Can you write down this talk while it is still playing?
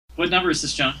What number is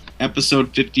this, John?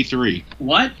 Episode 53.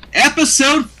 What?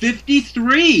 Episode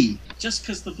 53! Just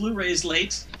because the Blu-ray is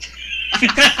late.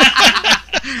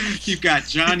 You've got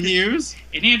John Hughes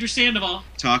and Andrew Sandoval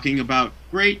talking about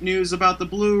great news about the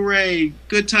Blu-ray,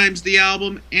 Good Times the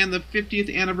album, and the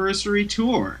 50th anniversary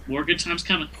tour. More good times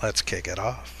coming. Let's kick it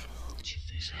off.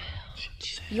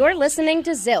 You're listening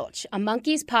to Zilch, a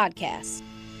Monkees podcast.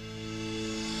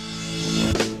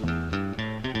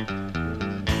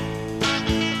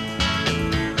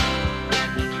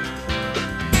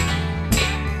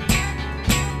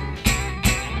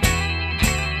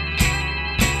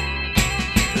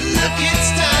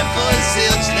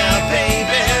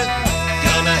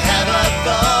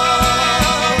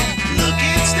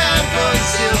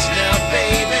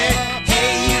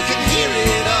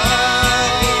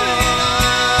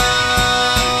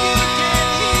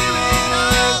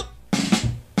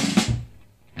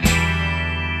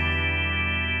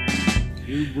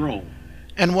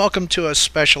 And welcome to a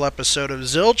special episode of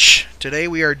Zilch. Today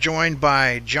we are joined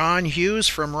by John Hughes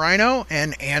from Rhino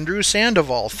and Andrew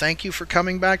Sandoval. Thank you for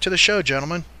coming back to the show,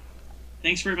 gentlemen.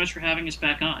 Thanks very much for having us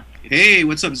back on. Hey,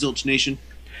 what's up, Zilch Nation?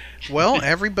 Well,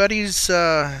 everybody's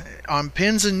on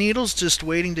pins and needles just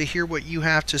waiting to hear what you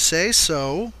have to say,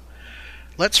 so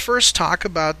let's first talk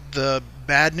about the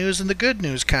bad news and the good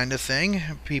news kind of thing.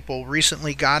 People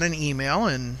recently got an email,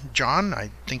 and John, I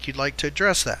think you'd like to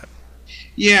address that.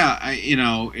 Yeah,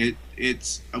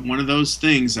 it's one of those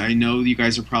things. I know you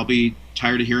guys are probably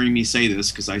tired of hearing me say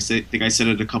this because I think I said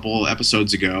it a couple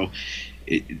episodes ago.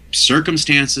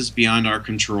 Circumstances beyond our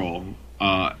control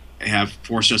have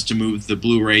forced us to move the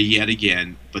Blu-ray yet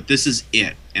again, but this is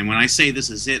it. And when I say this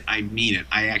is it, I mean it.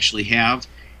 I actually have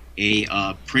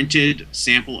a printed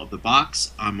sample of the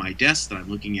box on my desk that I'm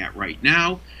looking at right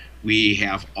now. We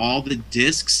have all the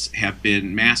discs have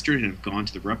been mastered and have gone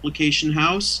to the replication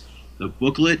house. The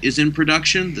booklet is in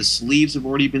production. The sleeves have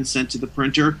already been sent to the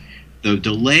printer. The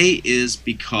delay is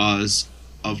because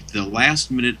of the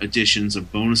last-minute additions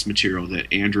of bonus material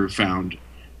that Andrew found,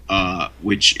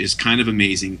 which is kind of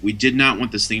amazing. We did not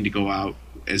want this thing to go out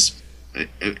as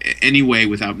anyway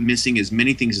without missing as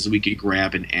many things as we could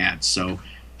grab and add. So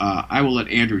I will let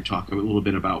Andrew talk a little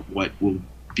bit about what will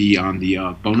be on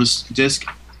the bonus disc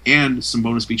and some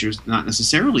bonus features not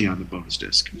necessarily on the bonus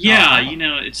disc. Yeah,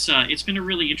 it's been a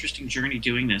really interesting journey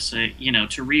doing this.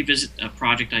 To revisit a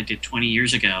project I did 20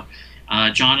 years ago,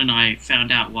 John and I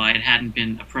found out why it hadn't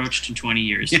been approached in 20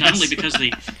 years. Yes. Not only because of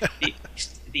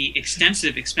the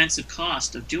extensive, expensive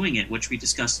cost of doing it, which we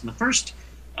discussed in the first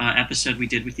episode we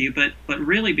did with you, but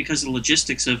really because of the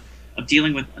logistics of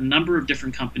dealing with a number of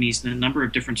different companies and a number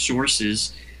of different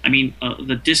sources. I mean,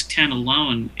 the Disc 10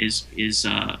 alone is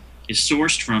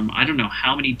sourced from I don't know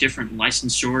how many different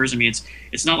licensors. I mean,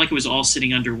 it's not like it was all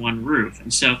sitting under one roof.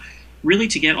 And so really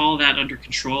to get all that under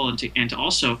control and to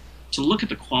also to look at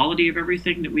the quality of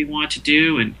everything that we want to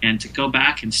do and to go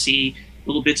back and see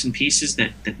little bits and pieces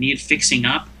that need fixing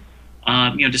up,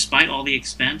 despite all the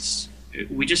expense,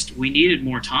 we needed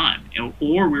more time,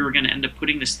 or we were going to end up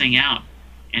putting this thing out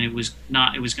and it was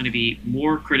going to be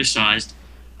more criticized.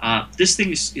 This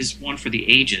thing is one for the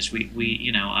ages.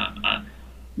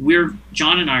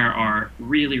 John and I are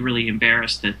really, really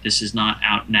embarrassed that this is not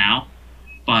out now,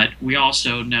 but we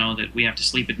also know that we have to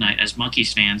sleep at night as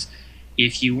Monkees fans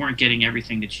if you weren't getting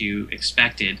everything that you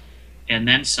expected, and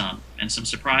then some, and some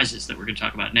surprises that we're going to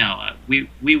talk about now.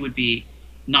 We would be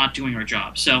not doing our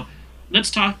job. So let's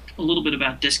talk a little bit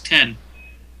about Disc 10.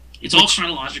 It's all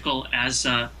chronological as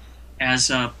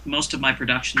most of my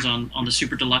productions on the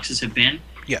Super Deluxes have been.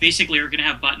 Yeah. Basically, we're going to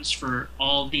have buttons for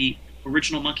all the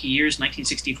original Monkey years,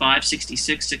 1965,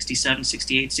 66, 67,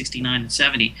 68, 69, and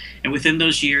 70. And within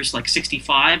those years, like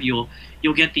 65, you'll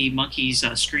get the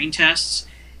Monkees screen tests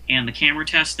and the camera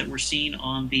tests that were seen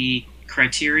on the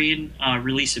Criterion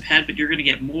release of Head, but you're going to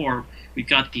get more. We've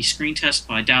got the screen test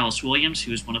by Dallas Williams,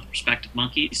 who is one of the prospective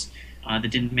Monkees that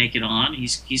didn't make it on.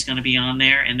 He's going to be on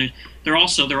there, and they're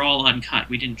all uncut.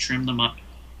 We didn't trim them up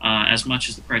as much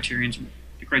as the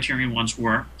Criterion ones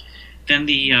were. Then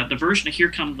the version of Here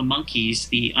Come the Monkees,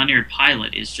 the unaired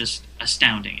pilot, is just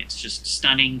astounding. It's just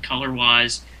stunning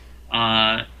color-wise.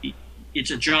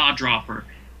 It's a jaw-dropper.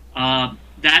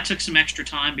 That took some extra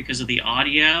time because of the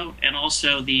audio, and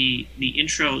also the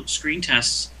intro screen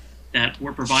tests that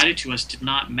were provided to us did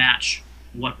not match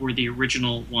what were the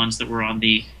original ones that were on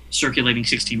the circulating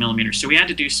 16mm. So we had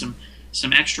to do some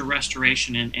extra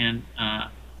restoration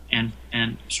and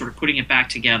sort of putting it back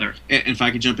together. And if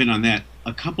I could jump in on that,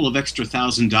 a couple of extra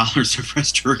 $1,000 of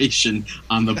restoration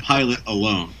on the pilot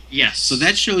alone. Yes. So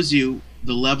that shows you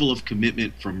the level of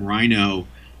commitment from Rhino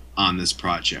on this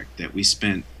project, that we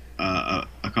spent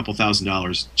a couple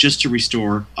 $1,000s just to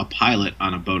restore a pilot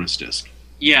on a bonus disc.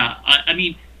 Yeah, I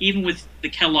mean, even with the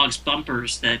Kellogg's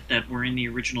bumpers that were in the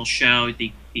original show,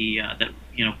 that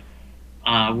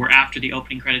were after the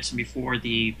opening credits and before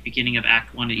the beginning of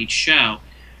Act One of each show,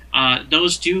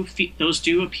 those do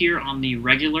appear on the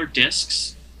regular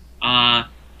discs,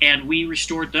 and we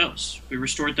restored those.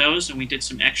 And we did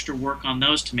some extra work on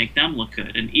those to make them look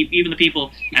good. And even the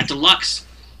people at Deluxe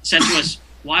said to us,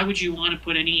 "Why would you want to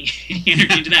put any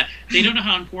energy into that?" They don't know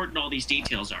how important all these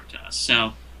details are to us.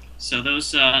 So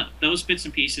those bits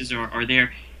and pieces are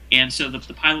there, and so the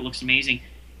pilot looks amazing.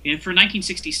 And for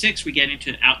 1966, we get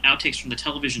into outtakes from the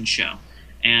television show,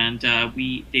 and they're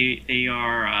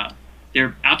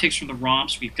outtakes from the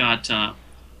romps. We've got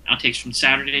outtakes from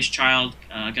Saturday's Child,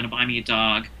 Gonna Buy Me a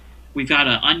Dog. We've got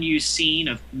an unused scene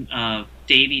of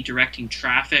Davy directing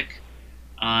traffic,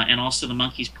 and also the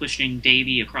monkeys pushing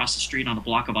Davy across the street on a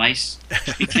block of ice.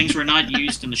 These things were not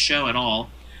used in the show at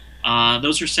all.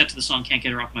 Those are set to the song "Can't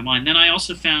Get Her Off My Mind." Then I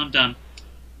also found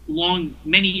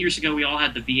many years ago, we all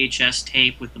had the VHS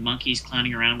tape with the monkeys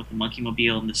clowning around with the Monkey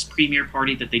Mobile, and this premiere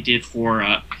party that they did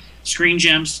for Screen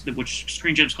Gems, which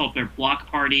Screen Gems called their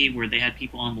block party, where they had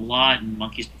people on the lot and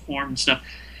monkeys performed and stuff.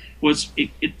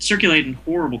 It circulated in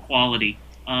horrible quality.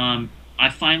 I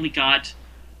finally got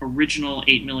original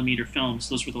 8mm films.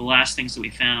 Those were the last things that we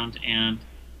found, and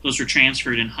those were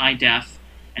transferred in high def.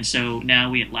 And so now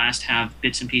we at last have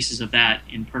bits and pieces of that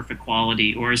in perfect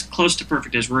quality, or as close to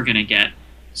perfect as we're going to get.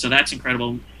 So that's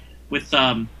incredible. With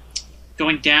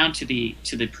going down to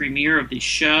the premiere of the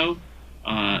show,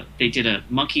 they did a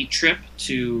monkey trip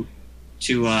to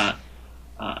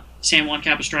San Juan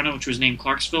Capistrano, which was named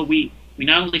Clarksville. We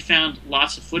not only found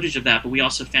lots of footage of that, but we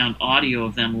also found audio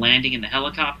of them landing in the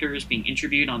helicopters, being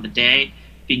interviewed on the day,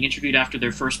 being interviewed after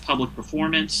their first public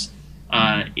performance,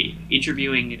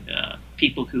 interviewing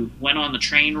people who went on the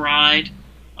train ride.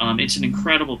 It's an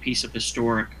incredible piece of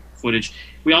historic footage.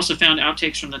 We also found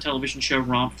outtakes from the television show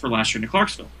Romp for Last Year in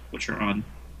Clarksville, which are on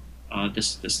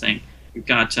this thing. We've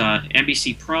got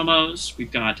NBC promos.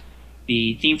 We've got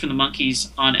the theme from the Monkees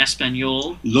on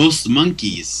Espanol. Los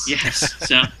Monkeys. Yes.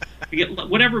 So we get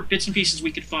whatever bits and pieces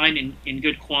we could find in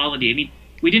good quality. I mean,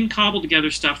 we didn't cobble together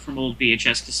stuff from old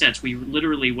VHS cassettes. We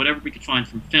literally, whatever we could find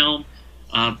from film.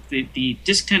 The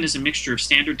Disc 10 is a mixture of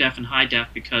standard def and high def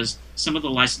because some of the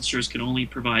licensors could only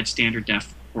provide standard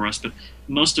def for us, but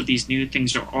most of these new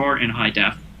things are in high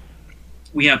def.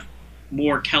 We have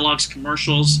more Kellogg's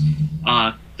commercials.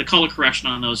 The color correction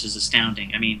on those is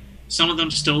astounding. I mean, some of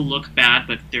them still look bad,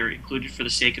 but they're included for the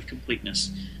sake of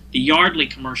completeness. The Yardley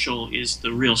commercial is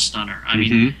the real stunner. I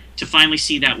mean, to finally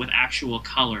see that with actual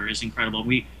color is incredible.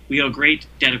 We owe a great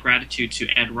debt of gratitude to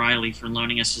Ed Riley for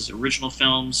loaning us his original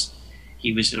films.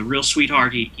 He was a real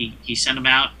sweetheart. He sent them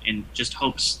out in just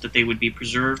hopes that they would be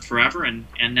preserved forever, and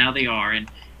now they are, and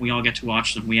we all get to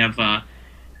watch them. We have,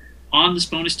 on this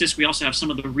bonus disc, we also have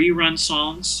some of the rerun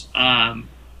songs,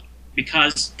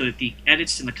 because the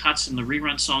edits and the cuts and the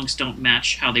rerun songs don't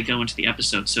match how they go into the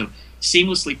episode. So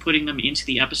seamlessly putting them into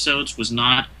the episodes was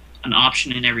not an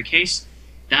option in every case.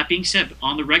 That being said,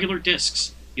 on the regular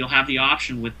discs, you'll have the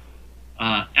option with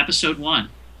Episode 1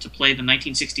 to play the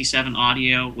 1967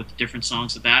 audio with the different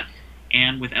songs of that,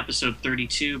 and with Episode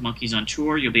 32, Monkees on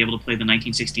Tour, you'll be able to play the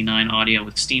 1969 audio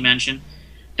with Steam Engine.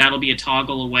 That'll be a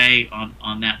toggle away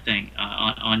on that thing,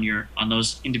 on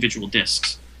those individual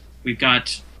discs. We've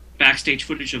got backstage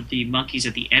footage of the Monkees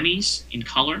at the Emmys in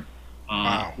color,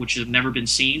 Wow. which have never been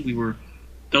seen.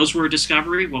 Those were a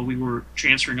discovery. While we were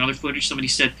transferring other footage, somebody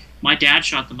said, "My dad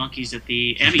shot the Monkees at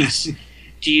the Emmys.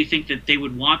 Do you think that they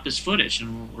would want this footage?"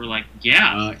 And we're like,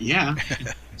 yeah. Yeah.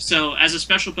 So as a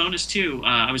special bonus too,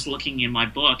 I was looking in my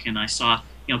book and I saw,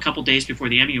 a couple days before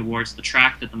the Emmy Awards, the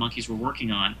track that the Monkees were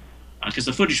working on, because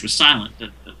the footage was silent,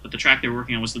 but the track they were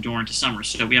working on was the Door Into Summer.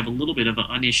 So we have a little bit of an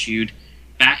unissued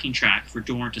backing track for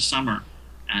Door Into Summer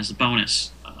as a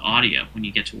bonus audio when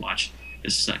you get to watch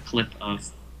this clip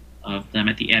of them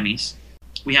at the Emmys.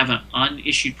 We have an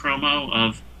unissued promo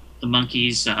of the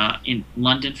Monkees in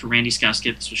London for Randy Scouse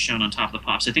Gibb. This was shown on Top of the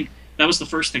Pops. I think that was the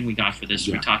first thing we got for this.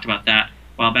 Yeah. We talked about that a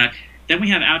while back. Then we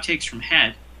have outtakes from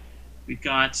Head. We've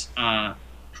got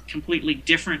completely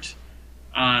different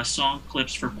song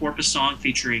clips for Porpoise Song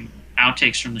featuring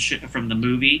outtakes from the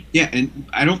movie. Yeah, and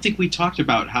I don't think we talked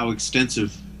about how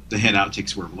extensive the Head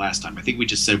outtakes were last time. I think we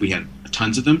just said we had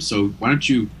tons of them. So why don't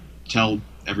you tell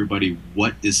everybody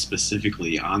what is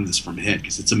specifically on this from Head,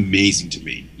 because it's amazing to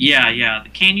me. Yeah. The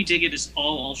Can You Dig It is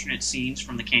all alternate scenes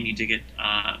from the Can You Dig It,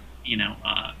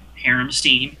 harem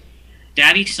scene.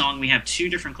 Daddy Song, we have two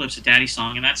different clips of Daddy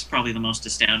Song, and that's probably the most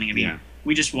astounding. I mean,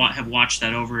 we just have watched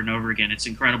that over and over again. It's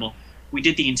incredible. We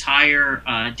did the entire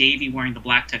Davy wearing the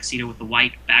black tuxedo with the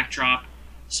white backdrop,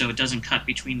 so it doesn't cut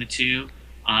between the two.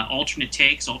 Alternate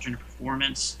takes, alternate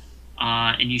performance,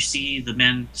 and you see the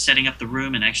men setting up the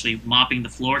room and actually mopping the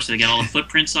floor so they get all the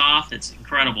footprints off. It's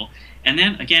incredible. And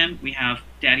then again, we have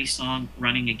Daddy's Song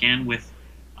running again with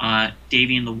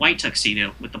Davy in the white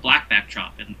tuxedo with the black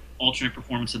backdrop and alternate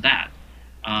performance of that.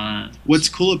 What's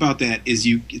cool about that is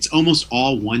it's almost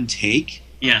all one take.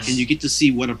 Yes. And you get to see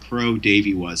what a pro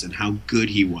Davy was and how good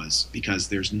he was, because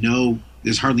there's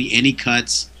hardly any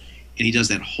cuts, and he does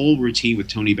that whole routine with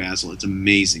Tony Basil. It's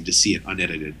amazing to see it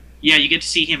unedited. Yeah, you get to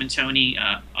see him and Tony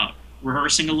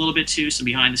rehearsing a little bit too, some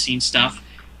behind the scenes stuff.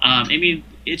 I mean,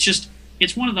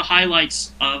 it's one of the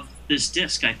highlights of this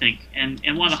disc, I think, and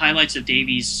one of the highlights of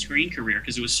Davy's screen career,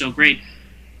 because it was so great.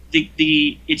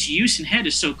 Its use in Head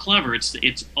is so clever.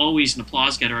 It's always an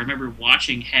applause getter. I remember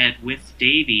watching Head with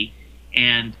Davy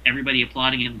and everybody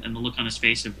applauding him and the look on his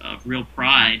face of real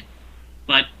pride.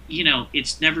 But,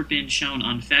 it's never been shown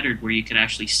unfettered where you could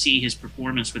actually see his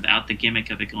performance without the gimmick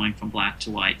of it going from black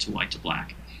to white to white to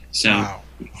black. So Wow.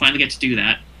 we finally get to do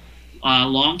that.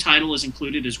 Long title is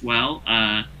included as well.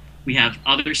 We have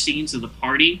other scenes of the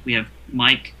party. We have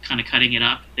Mike kind of cutting it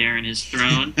up there in his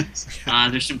throne.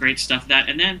 There's some great stuff that.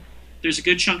 And then there's a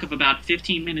good chunk of about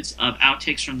 15 minutes of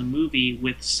outtakes from the movie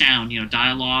with sound,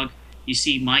 dialogue. You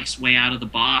see Mike's way out of the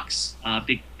box,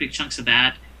 big chunks of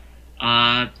that.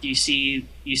 You see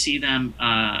them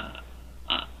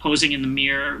posing in the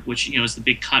mirror, which is the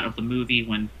big cut of the movie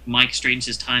when Mike straightens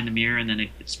his tie in the mirror, and then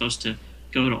it's supposed to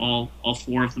go to all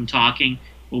four of them talking.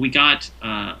 Well,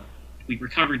 we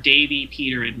recovered Davy,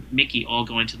 Peter, and Mickey all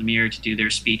going to the mirror to do their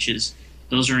speeches.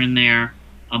 Those are in there,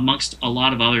 amongst a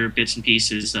lot of other bits and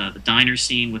pieces. The diner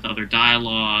scene with other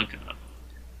dialogue,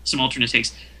 some alternate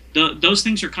takes. Those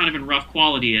things are kind of in rough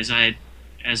quality, as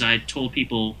I told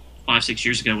people 5-6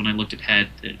 years ago when I looked at Head.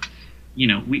 That,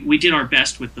 we did our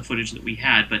best with the footage that we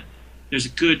had, but there's a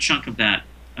good chunk of that.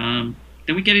 Then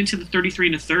we get into the 33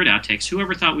 1/3 outtakes.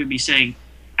 Whoever thought we'd be saying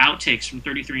outtakes from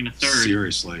 33 1/3?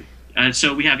 Seriously.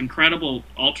 So we have incredible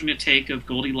alternate take of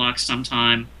Goldilocks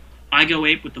Sometime. I Go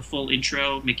Ape with the full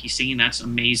intro, Mickey singing, that's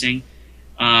amazing.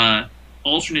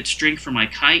 Alternate string for My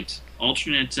Kite,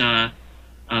 alternate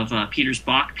of Peter's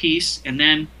Bach piece, and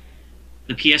then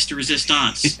the pièce de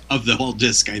résistance. Of the whole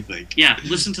disc, I think. Yeah,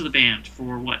 listen to the band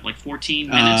for what, like 14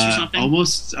 minutes or something?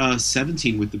 Almost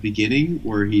 17 with the beginning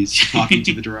where he's talking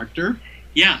to the director.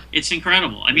 Yeah, it's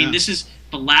incredible. I mean, This is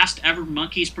the last ever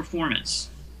Monkees performance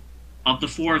of the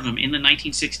four of them in the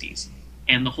 1960s,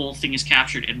 and the whole thing is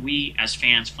captured, and we as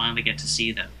fans finally get to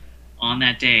see them on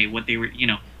that day, what they were,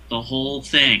 the whole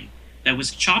thing that was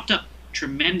chopped up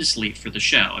tremendously for the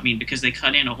show. I mean, because they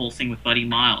cut in a whole thing with Buddy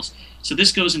Miles. So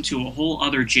this goes into a whole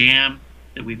other jam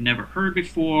that we've never heard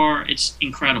before. It's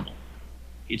incredible.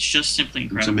 It's just simply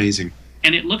incredible. It's amazing.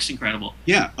 And it looks incredible.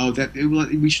 Yeah. Oh,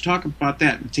 we should talk about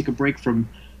that and take a break from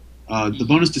the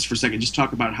bonus disc for a second. Just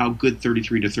talk about how good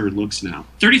 33 1/3 looks now.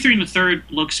 33 1/3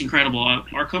 looks incredible.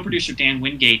 Our co-producer Dan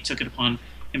Wingate took it upon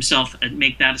himself and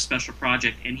make that a special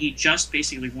project, and he just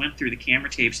basically went through the camera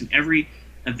tapes and every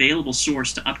available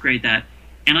source to upgrade that,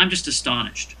 and I'm just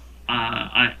astonished.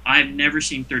 I've never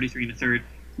seen 33 1/3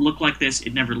 look like this.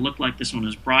 It never looked like this when it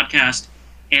was broadcast,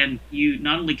 and you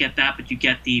not only get that, but you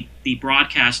get the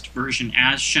broadcast version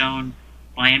as shown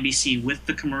by NBC with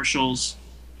the commercials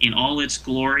in all its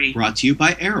glory. Brought to you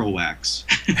by Aerowax.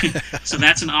 So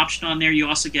that's an option on there. You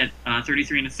also get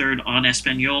 33 1/3 on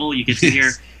Espanol. You get to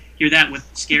hear that with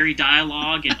scary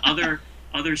dialogue and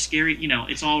other scary.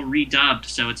 It's all redubbed,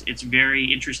 so it's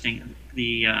very interesting.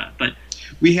 But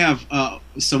we have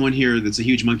someone here that's a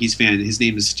huge Monkees fan. His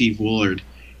name is Steve Woolard,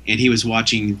 and he was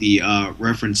watching the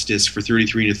reference disc for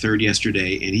 33 1/3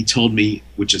 yesterday, and he told me,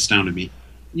 which astounded me,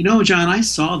 John, I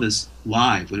saw this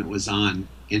live when it was on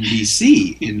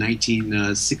NBC in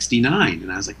 1969,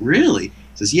 and I was like, really? He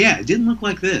says, yeah, it didn't look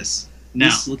like this. No.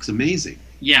 This looks amazing.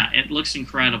 Yeah, it looks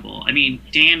incredible. I mean,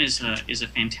 Dan is a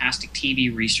fantastic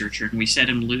TV researcher, and we set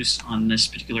him loose on this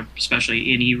particular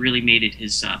especially, and he really made it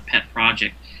his pet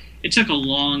project. It took a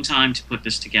long time to put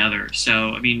this together,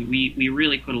 so I mean, we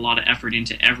really put a lot of effort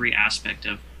into every aspect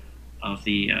of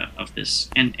this.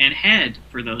 And Head,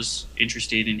 for those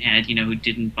interested in Head, who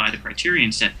didn't buy the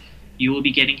Criterion set, you will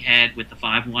be getting Head with the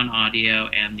 5.1 audio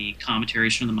and the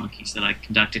commentaries from the Monkees that I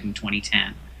conducted in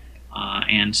 2010.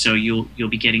 And so you'll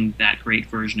be getting that great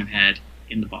version of Head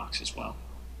in the box as well.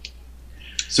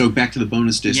 So back to the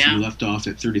bonus disc, Yeah. You left off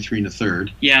at 33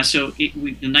 1/3. Yeah, so the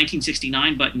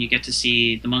 1969 button, you get to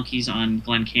see the Monkees on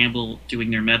Glenn Campbell doing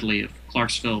their medley of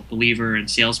Clarksville, Believer, and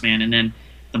Salesman, and then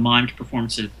the mimed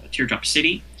performance of Teardrop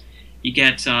City. You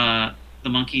get the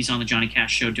Monkees on the Johnny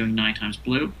Cash show doing 9 Times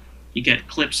Blue. You get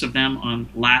clips of them on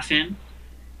Laugh-In.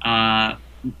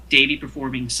 Davey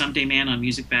performing Someday Man on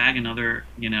Music Bag, another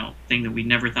thing that we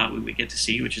never thought we would get to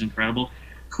see, which is incredible.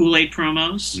 Kool-Aid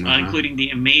promos, including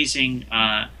the amazing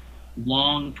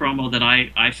long promo that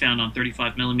I found on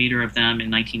 35mm of them in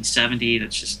 1970.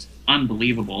 That's just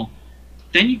unbelievable.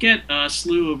 Then you get a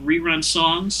slew of rerun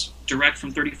songs direct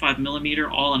from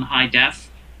 35mm, all in high def.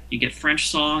 You get French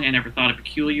Song, I Never Thought It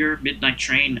Peculiar, Midnight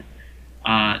Train,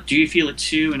 Do You Feel It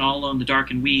Too, and All Alone in the Dark.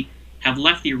 And we have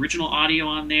left the original audio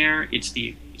on there. It's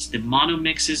the mono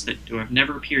mixes that have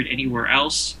never appeared anywhere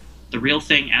else. The real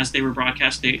thing, as they were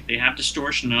broadcast, they have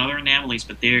distortion and other anomalies,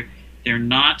 but they're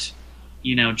not,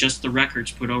 just the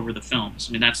records put over the films.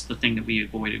 I mean, that's the thing that we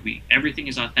avoided. Everything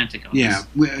is authentic on this.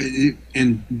 Yeah,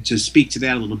 and to speak to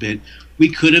that a little bit, we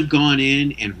could have gone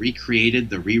in and recreated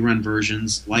the rerun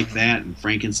versions like that and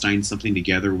Frankenstein something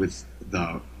together with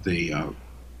the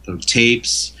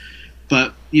tapes,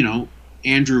 but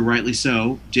Andrew, rightly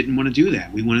so, didn't want to do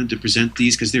that. We wanted to present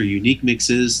these because they're unique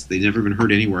mixes. They've never been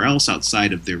heard anywhere else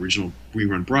outside of the original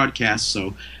rerun broadcast.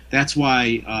 So that's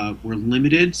why we're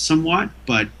limited somewhat,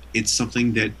 but it's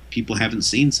something that people haven't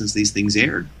seen since these things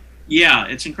aired. Yeah,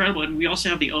 it's incredible. And we also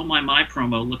have the Oh My My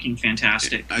promo looking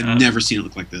fantastic. I've never seen it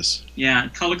look like this. Yeah,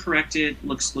 color corrected,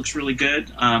 looks really good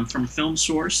from Film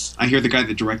Source. I hear the guy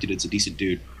that directed it's a decent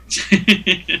dude.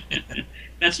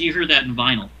 You heard that in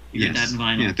vinyl. You heard that in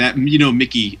vinyl. Yeah, that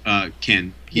Mickey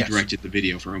Ken. He directed the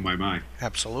video for Oh My My.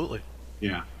 Absolutely.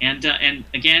 Yeah. And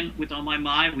again with Oh My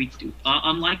My, we do,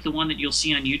 unlike the one that you'll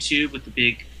see on YouTube with the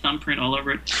big thumbprint all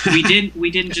over it, we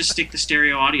didn't just stick the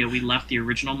stereo audio. We left the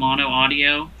original mono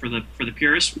audio for the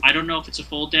purists. I don't know if it's a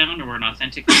fold down or an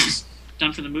authentic mix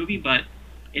done for the movie, but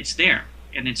it's there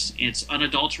and it's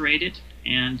unadulterated,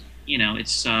 and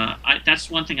it's that's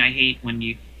one thing I hate when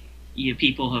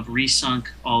people have resunk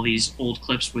all these old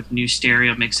clips with new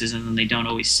stereo mixes and then they don't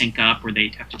always sync up, or they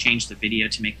have to change the video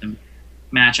to make them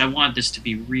match. I want this to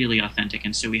be really authentic,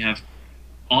 and so we have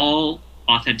all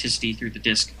authenticity through the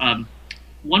disc.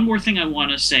 One more thing I want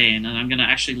to say, and I'm going to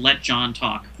actually let John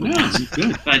talk.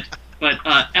 Good. But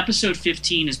episode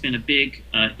 15 has been a big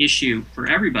issue for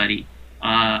everybody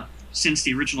since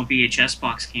the original VHS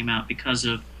box came out because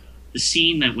of the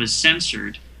scene that was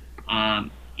censored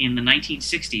in the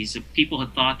 1960s. People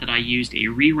had thought that I used a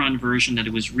rerun version, that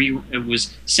it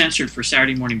was censored for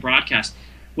Saturday morning broadcast.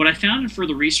 What I found in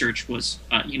further research was,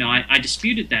 I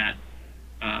disputed that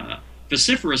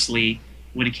vociferously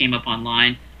when it came up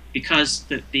online, because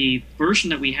the version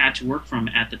that we had to work from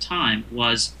at the time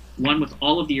was one with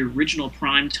all of the original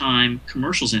primetime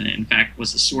commercials in it. In fact,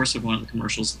 was the source of one of the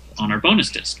commercials on our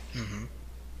bonus disc.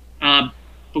 Mm-hmm.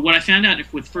 But what I found out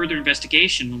with further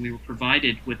investigation, when we were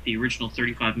provided with the original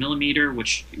 35mm,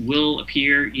 which will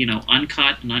appear,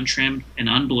 uncut and untrimmed and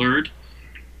unblurred,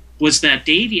 was that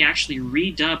Davey actually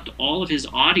redubbed all of his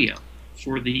audio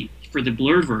for the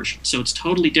blurred version. So it's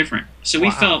totally different. So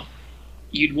we felt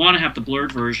you'd want to have the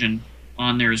blurred version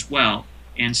on there as well.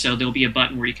 And so there'll be a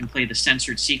button where you can play the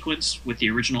censored sequence with the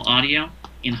original audio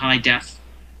in high def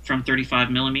from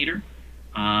 35mm,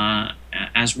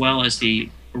 as well as the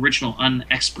original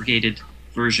unexpurgated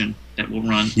version that will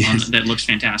run that looks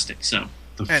fantastic. So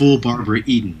the full Barbara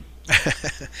Eden.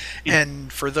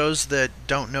 And for those that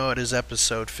don't know, it is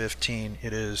episode 15.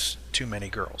 It is Too Many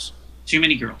Girls. Too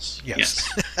Many Girls. Yes.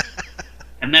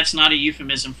 And that's not a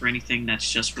euphemism for anything.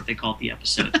 That's just what they call the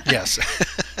episode. Yes.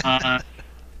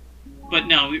 But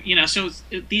no, so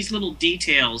these little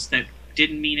details that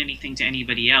didn't mean anything to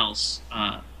anybody else,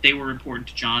 they were important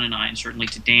to John and I, and certainly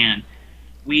to Dan.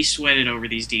 We sweated over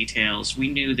these details. We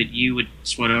knew that you would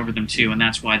sweat over them too, and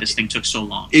that's why this thing took so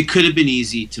long. It could have been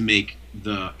easy to make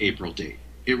the April date.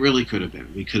 It really could have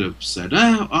been. We could have said,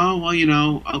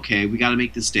 okay, we got to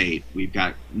make this date. We've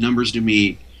got numbers to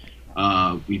meet.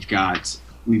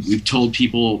 We've told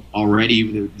people already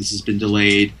that this has been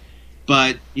delayed.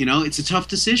 But, it's a tough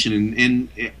decision. And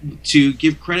to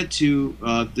give credit to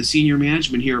the senior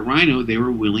management here at Rhino, they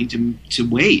were willing to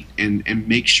wait and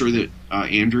make sure that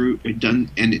Andrew had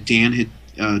done and Dan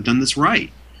had done this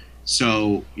right.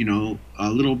 So, a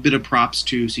little bit of props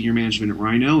to senior management at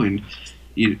Rhino. And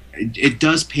it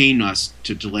does pain us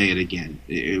to delay it again.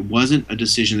 It wasn't a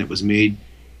decision that was made.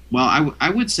 Well, I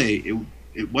would say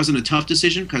it wasn't a tough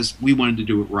decision because we wanted to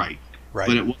do it right. Right.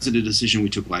 But it wasn't a decision we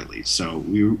took lightly. So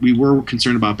we were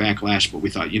concerned about backlash, but we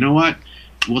thought, you know what?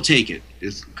 We'll take it.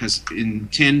 Because in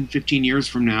 10, 15 years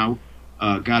from now,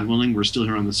 God willing, we're still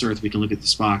here on this earth, we can look at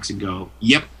this box and go,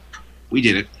 yep, we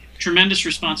did it. tremendous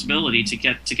responsibility to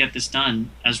get this done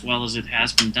as well as it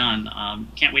has been done.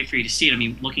 Can't wait for you to see it.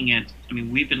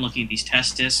 We've been looking at these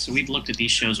test discs. So we've looked at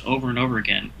these shows over and over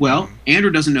again. Well,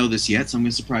 Andrew doesn't know this yet, so I'm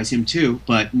going to surprise him too.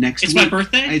 But next It's week, my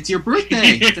birthday? It's your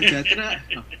birthday.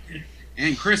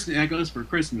 And Christmas, that goes for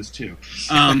Christmas too.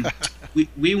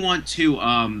 We want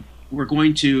to. We're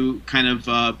going to kind of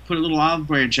put a little olive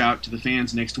branch out to the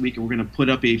fans next week, and we're going to put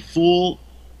up a full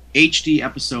HD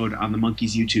episode on the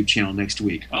Monkees YouTube channel next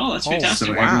week. Oh, that's fantastic!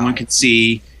 So everyone can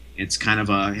see. It's kind of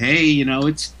a, hey,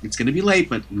 it's going to be late,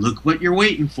 but look what you're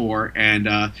waiting for. And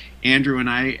Andrew and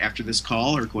I, after this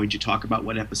call, are going to talk about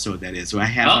what episode that is. So I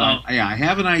have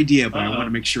an idea, but I want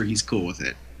to make sure he's cool with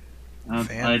it.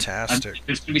 Fantastic.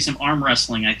 There's going to be some arm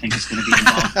wrestling, I think, is going to be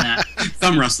involved in that.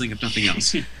 Thumb wrestling, if nothing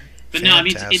else. But no,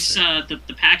 it's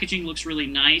the packaging looks really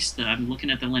nice. I'm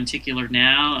looking at the lenticular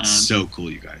now. So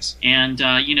cool, you guys. And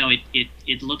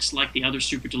it looks like the other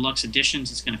Super Deluxe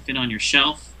editions. It's going to fit on your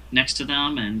shelf next to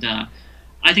them, and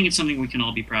I think it's something we can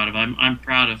all be proud of. I'm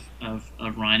proud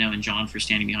of Rhino and John for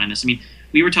standing behind this. I mean,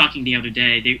 we were talking the other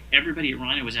day. Everybody at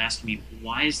Rhino was asking me,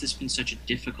 why has this been such a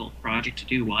difficult project to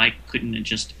do? Why couldn't it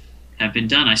just have been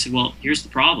done? I said, well, here's the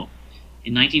problem.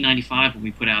 In 1995, when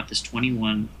we put out this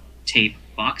 21 tape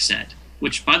box set,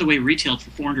 which by the way retailed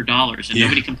for $400, and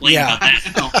nobody complained about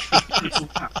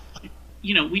that.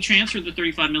 We transferred the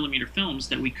 35mm films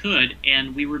that we could,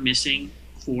 and we were missing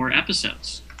 4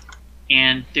 episodes.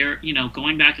 And they're,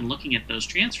 going back and looking at those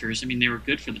transfers, I mean, they were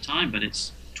good for the time, but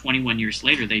it's 21 years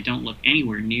later, they don't look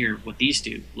anywhere near what these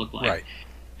do look like. Right.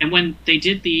 And when they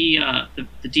did the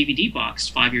DVD box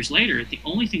 5 years later, the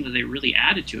only thing that they really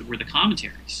added to it were the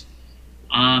commentaries.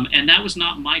 And that was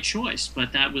not my choice,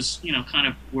 but that was, kind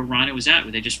of where Rhino was at,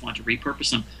 where they just wanted to repurpose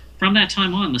them. From that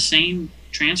time on, the same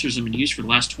transfers have been used for the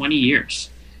last 20 years.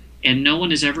 And no one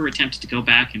has ever attempted to go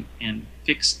back and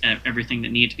fix everything that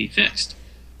needed to be fixed.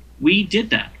 We did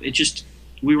that.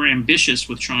 We were ambitious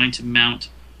with trying to mount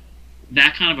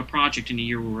that kind of a project in a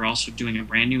year where we're also doing a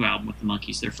brand new album with the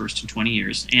Monkees, their first in 20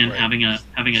 years, and having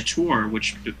a tour,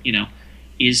 which,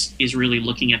 is really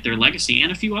looking at their legacy,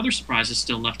 and a few other surprises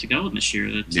still left to go in this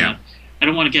year. I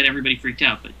don't want to get everybody freaked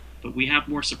out, but we have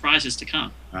more surprises to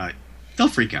come. They'll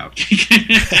freak out.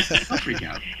 They'll freak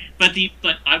out.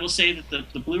 But I will say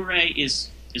that the Blu-ray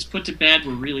is put to bed.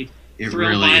 We're really thrilled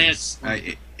really by is.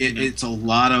 It's a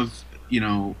lot of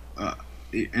and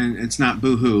it's not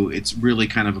boo-hoo. It's really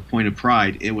kind of a point of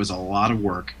pride. It was a lot of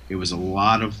work. It was a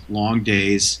lot of long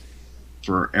days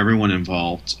for everyone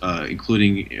involved,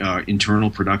 including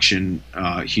internal production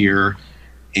here,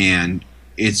 and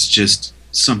it's just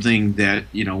something that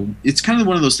it's kind of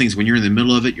one of those things when you're in the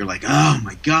middle of it, you're like, oh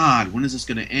my God, when is this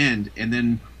going to end? And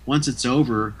then once it's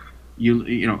over,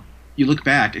 you look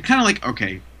back. It's kind of like,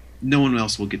 okay, no one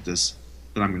else will get this,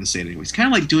 but I'm going to say it anyways. It's kind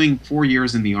of like doing 4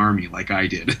 years in the Army, like I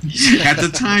did. At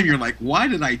the time, you're like, why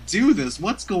did I do this?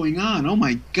 What's going on? Oh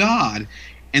my God!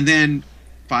 And then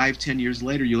 5-10 years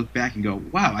later, you look back and go,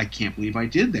 wow, I can't believe I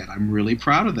did that. I'm really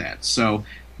proud of that. So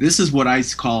this is what I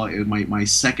call my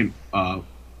second.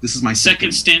 This is my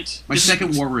second stint. My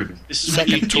second war ribbon. This is when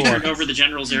you turned over the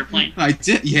general's airplane. I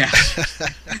did, yeah.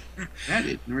 That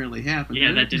didn't really happen.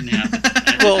 Yeah, that didn't happen.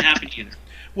 That didn't happen either.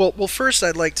 Well, first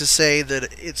I'd like to say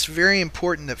that it's very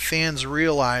important that fans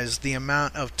realize the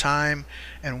amount of time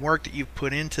and work that you've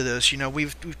put into this.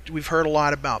 We've heard a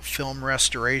lot about film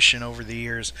restoration over the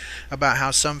years, about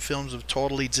how some films have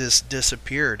totally just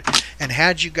disappeared. And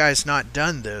had you guys not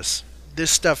done this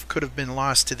stuff could have been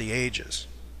lost to the ages.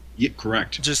 Yeah,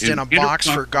 correct. Just in a box,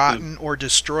 forgotten or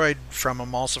destroyed from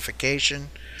emulsification.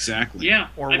 Exactly. Yeah.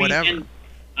 Or whatever.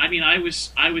 I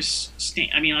was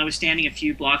standing a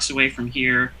few blocks away from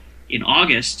here in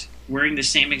August wearing the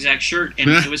same exact shirt, and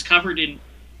it was covered in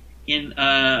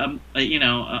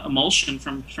emulsion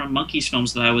from Monkees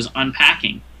films that I was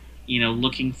unpacking,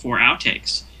 looking for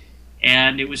outtakes,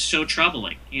 and it was so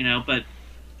troubling, But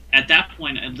at that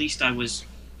point, at least I was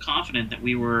confident that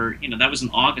we were, that was in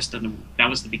August, and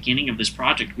that was the beginning of this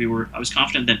project. I was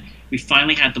confident that we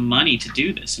finally had the money to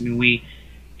do this. I mean,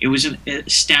 it was an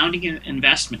astounding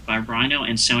investment by Rhino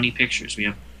and Sony Pictures. We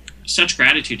have such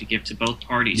gratitude to give to both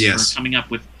parties for coming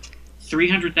up with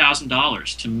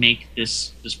 $300,000 to make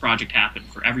this project happen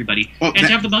for everybody, and to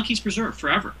have the Monkees preserved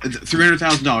forever.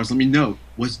 $300,000, let me note,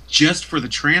 was just for the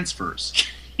transfers.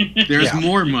 There's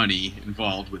more money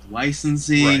involved with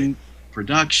licensing,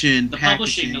 production, the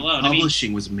packaging. Publishing alone.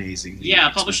 Publishing was amazing. Yeah,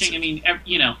 publishing. I mean,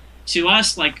 to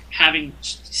us, like having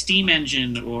Steam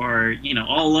Engine or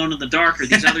All Alone in the Dark or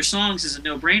these other songs is a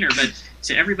no-brainer, but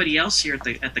to everybody else here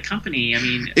at the company, I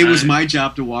mean, it was my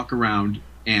job to walk around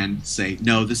and say,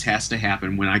 no, this has to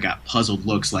happen, when I got puzzled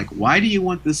looks like, why do you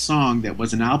want this song that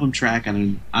was an album track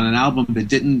on an album that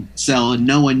didn't sell and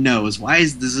no one knows?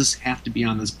 Does this have to be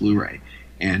on this Blu-ray?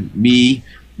 And me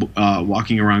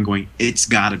walking around going, it's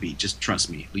got to be. Just trust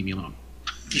me. Leave me alone.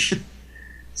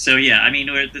 So yeah, I mean,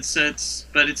 it's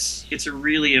a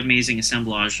really amazing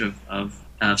assemblage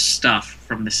of stuff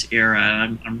from this era.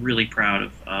 I'm really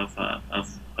proud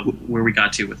of where we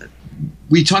got to with it.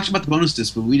 We talked about the bonus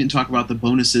disc, but we didn't talk about the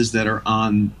bonuses that are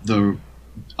on the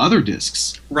other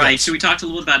discs. Right. So we talked a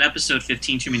little about episode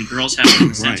 15, Too Many Girls, having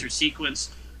the censored Right.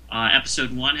 sequence.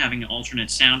 Episode 1 having an alternate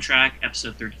soundtrack.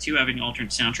 Episode 32 having an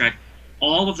alternate soundtrack.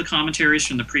 All of the commentaries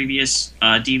from the previous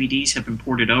DVDs have been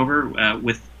ported over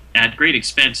at great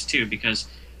expense too, because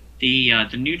the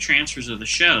new transfers of the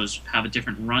shows have a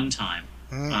different runtime.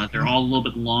 They're all a little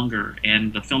bit longer,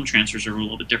 and the film transfers are a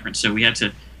little bit different. So we had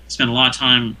to spend a lot of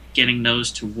time getting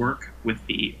those to work with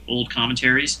the old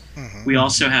commentaries. We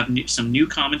also have some new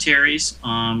commentaries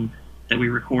that we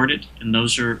recorded, and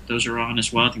those are on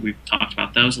as well. I think we've talked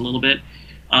about those a little bit.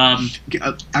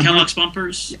 Kellogg's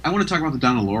Bumpers. I want to talk about the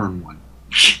Donna Lauren one.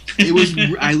 It was.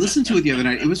 I listened to it the other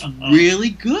night. It was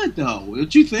really good, though. What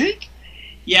did you think?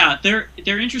 Yeah, they're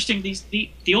interesting.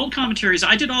 The old commentaries.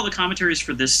 I did all the commentaries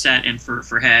for this set and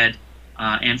for Head,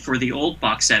 and for the old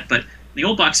box set. But the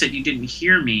old box set, you didn't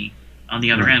hear me. On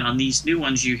the other hand, on these new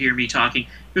ones, you hear me talking.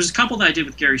 There's a couple that I did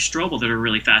with Gary Strobel that are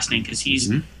really fascinating, because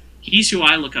he's who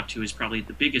I look up to as probably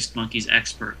the biggest Monkees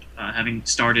expert, having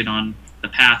started on the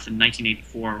path in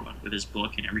 1984 with his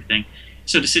book and everything.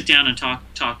 So to sit down and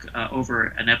talk over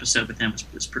an episode with him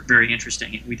was very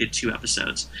interesting. We did 2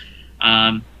 episodes.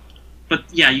 But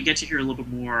yeah, you get to hear a little bit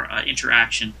more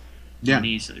interaction on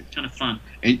these. They're kind of fun.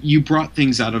 And you brought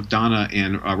things out of Donna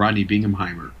and Rodney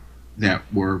Bingenheimer that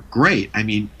were great. I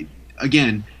mean,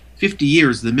 again, 50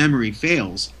 years, the memory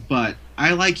fails, but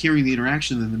I like hearing the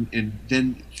interaction, and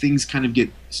then things kind of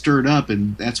get stirred up,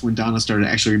 and that's when Donna started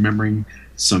actually remembering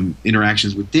some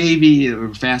interactions with Davey that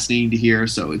were fascinating to hear.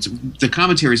 So the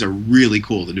commentaries are really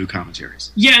cool, the new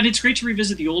commentaries. Yeah, and it's great to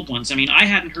revisit the old ones. I mean, I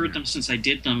hadn't heard them since I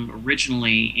did them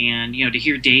originally, and to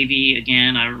hear Davey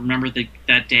again, I remember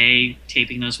that day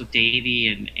taping those with Davey,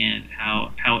 and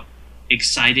how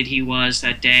excited he was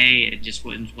that day, and just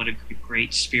what a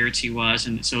great spirits he was,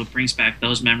 and so it brings back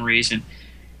those memories, and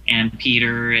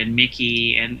Peter and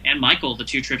Mickey and Michael, the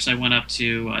 2 trips I went up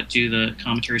to do the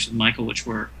commentaries with Michael, which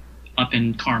were up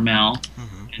in Carmel,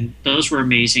 and those were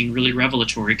amazing, really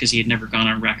revelatory, because he had never gone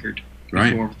on record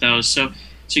before with those. So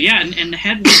yeah, and the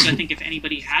Head ones, I think if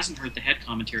anybody hasn't heard the Head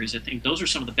commentaries, I think those are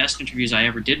some of the best interviews I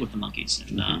ever did with the Monkees,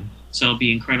 and so it'll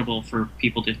be incredible for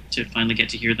people to finally get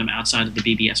to hear them outside of the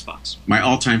BBS box. My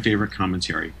all-time favorite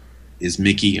commentary is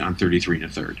Mickey on 33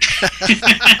 1/3.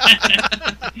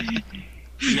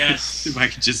 Yes. If I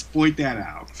could just point that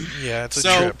out. Yeah, it's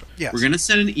a trip. Yes. We're going to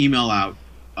send an email out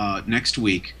next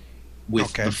week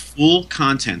with the full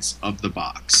contents of the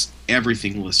box,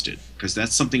 everything listed, because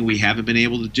that's something we haven't been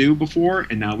able to do before,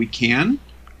 and now we can.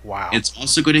 Wow. It's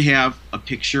also going to have a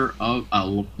picture of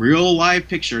a real live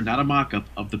picture, not a mock-up,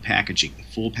 of the packaging, the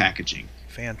full packaging.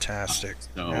 Fantastic.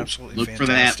 So absolutely look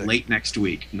fantastic. for that late next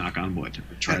week, knock on wood.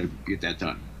 Try to get that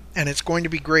done. And it's going to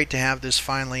be great to have this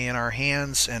finally in our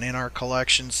hands and in our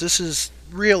collections. This is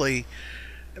really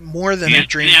more than a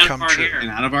dream come true. And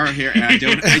out of our hair. I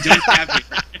don't have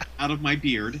hair out of my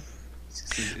beard.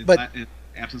 But in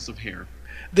absence of hair.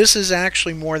 This is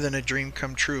actually more than a dream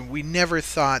come true. We never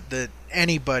thought that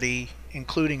anybody,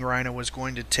 including Rhino, was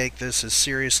going to take this as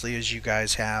seriously as you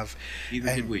guys have.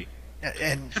 Neither did we.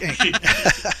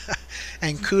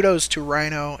 And kudos to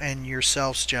Rhino and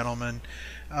yourselves, gentlemen.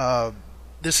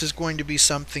 This is going to be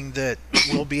something that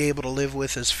we'll be able to live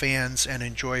with as fans and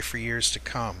enjoy for years to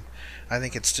come. I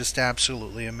think it's just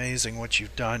absolutely amazing what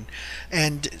you've done.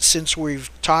 And since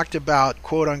we've talked about,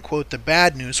 quote-unquote, the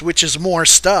bad news, which is more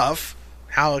stuff,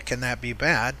 how can that be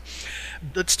bad?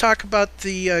 Let's talk about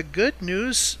the good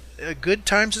news. Good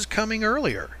Times is coming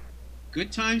earlier.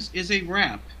 Good Times is a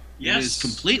wrap. Yes. It is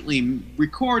completely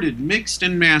recorded, mixed,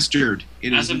 and mastered.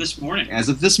 As of this morning. As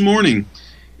of this morning.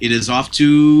 It is off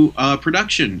to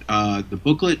production. The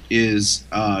booklet is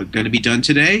going to be done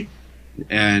today,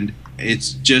 and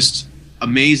it's just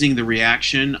amazing, the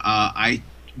reaction. I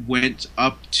went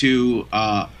up to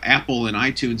Apple and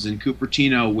iTunes in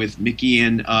Cupertino with Mickey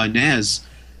and Nez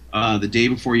the day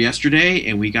before yesterday,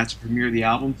 and we got to premiere the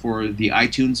album for the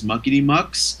iTunes Muckety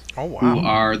Mucks, who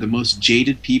are the most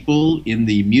jaded people in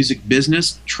the music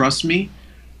business. Trust me.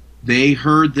 They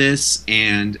heard this,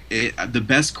 and the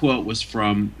best quote was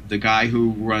from the guy who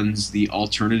runs the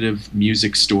alternative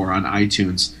music store on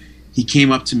iTunes. He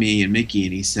came up to me and Mickey,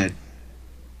 and he said,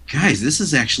 guys, this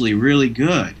is actually really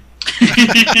good.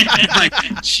 Like,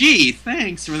 gee,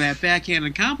 thanks for that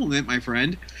backhanded compliment, my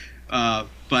friend.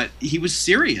 But he was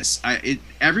serious.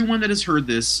 Everyone that has heard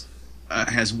this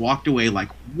has walked away like,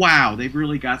 wow, they've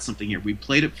really got something here. We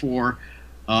played it for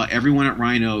everyone at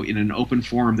Rhino in an open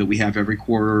forum that we have every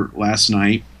quarter last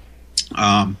night.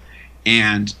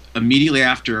 And immediately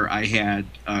after, I had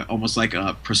almost like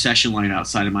a procession line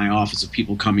outside of my office of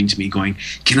people coming to me going,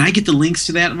 can I get the links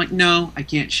to that? I'm like, no, I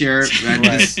can't share it.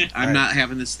 I'm not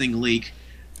having this thing leak.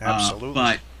 Absolutely.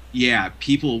 But yeah,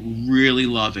 people really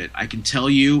love it. I can tell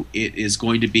you it is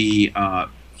going to be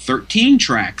 13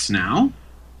 tracks now.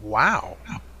 Wow.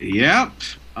 Yep.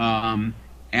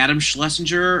 Adam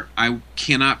Schlesinger, I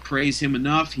cannot praise him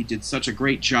enough. He did such a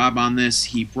great job on this.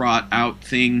 He brought out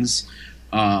things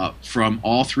from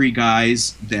all three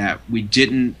guys that we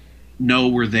didn't know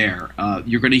were there.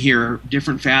 You're going to hear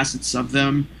different facets of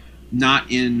them, not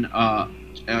in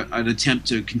an attempt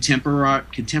to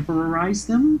contemporize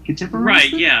them.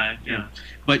 Right, yeah.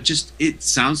 But just, it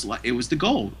sounds like it was the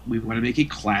goal. We want to make a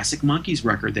classic Monkees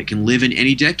record that can live in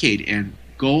any decade, and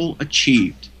goal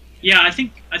achieved. Yeah, I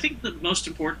think the most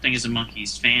important thing is a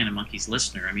Monkees fan, a Monkees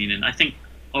listener. I mean, and I think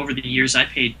over the years I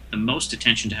paid the most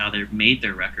attention to how they made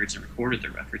their records and recorded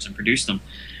their records and produced them.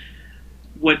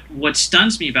 What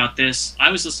stuns me about this,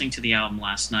 I was listening to the album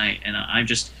last night, and I'm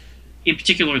just, in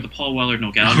particular, the Paul Weller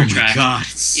Noel Gallagher track God,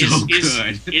 so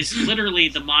good. is literally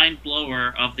the mind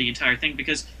blower of the entire thing,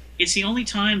 because it's the only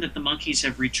time that the Monkees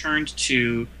have returned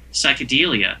to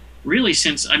psychedelia, really,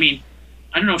 since, I mean,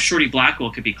 I don't know if Shorty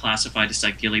Blackwell could be classified as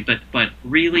psychedelia, but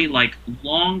really like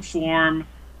long form,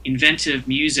 inventive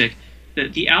music.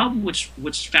 The album,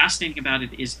 what's fascinating about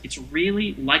it is it's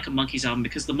really like a Monkees album,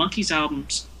 because the Monkees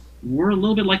albums were a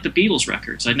little bit like the Beatles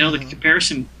records. I know the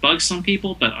comparison bugs some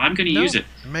people, but I'm going to use it.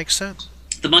 It makes sense.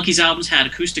 The Monkees albums had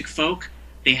acoustic folk,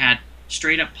 they had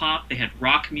straight up pop, they had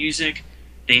rock music,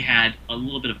 they had a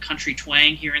little bit of country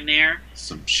twang here and there.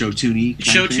 Some show-tuney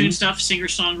show tune stuff,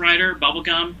 singer-songwriter,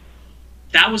 bubblegum.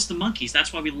 That was the Monkees.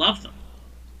 That's why we love them.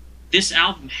 This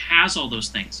album has all those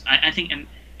things. I think,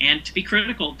 and to be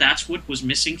critical, that's what was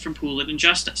missing from Pool It and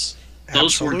Justice.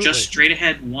 Those Absolutely. were just straight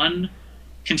ahead, one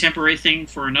contemporary thing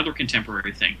for another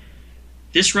contemporary thing.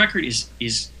 This record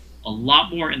is a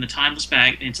lot more in the timeless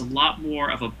bag, and it's a lot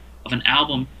more of an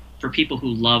album for people who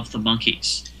love the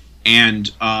Monkees.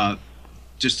 And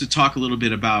just to talk a little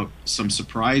bit about some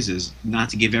surprises, not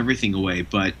to give everything away,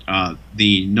 but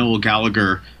the Noel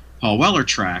Gallagher Paul Weller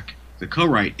track, the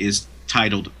co-write, is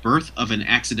titled "Birth of an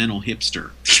Accidental Hipster."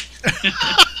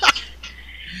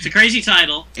 It's a crazy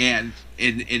title, and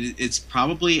it's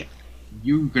probably,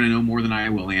 you're going to know more than I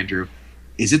will, Andrew.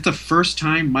 Is it the first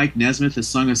time Mike Nesmith has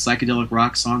sung a psychedelic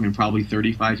rock song in probably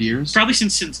 35 years? Probably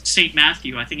since St.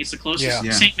 Matthew. I think it's the closest.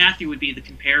 Yeah. St. Matthew would be the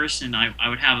comparison I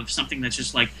would have of something that's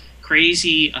just like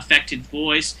crazy, affected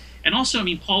voice. And also, I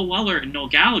mean, Paul Weller and Noel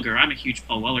Gallagher, I'm a huge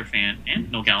Paul Weller fan,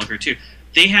 and Noel Gallagher too.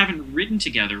 They haven't written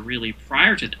together really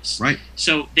prior to this. Right.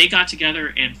 So they got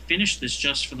together and finished this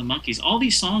just for the Monkees. All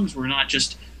these songs were not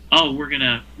just, oh, we're going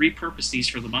to repurpose these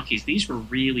for the Monkees. These were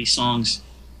really songs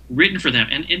written for them,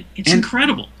 and it's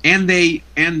incredible. And the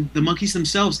Monkees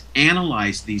themselves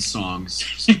analyzed these songs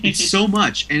so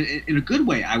much, and in a good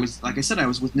way. I was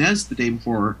with Nez the day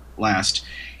before last,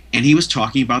 and he was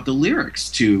talking about the lyrics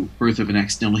to "Birth of an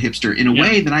Accidental Hipster" in a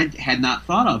way that I had not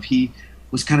thought of. He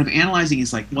was kind of analyzing.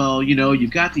 He's like, well, you know,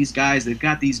 you've got these guys, they've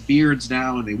got these beards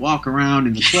now, and they walk around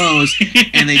in the clothes,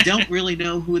 and they don't really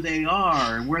know who they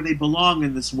are and where they belong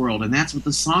in this world, and that's what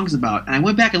the song's about. And I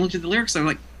went back and looked at the lyrics, and I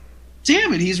was like,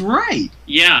 damn it, he's right.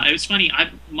 Yeah, it was funny.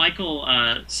 Michael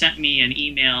sent me an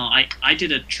email. I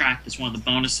did a track that's one of the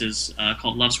bonuses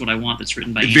called "Love's What I Want," that's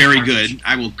written by Andy Very Partridge.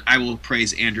 good. I will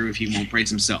praise Andrew if he won't praise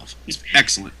himself. He's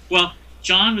excellent. Well,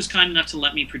 John was kind enough to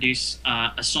let me produce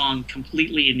a song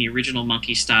completely in the original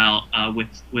Monkey style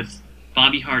with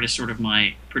Bobby Hart as sort of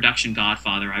my production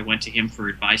godfather. I went to him for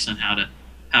advice on how to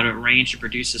arrange and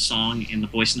produce a song in the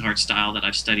Boyce and Hart style that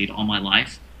I've studied all my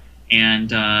life.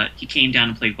 And he came down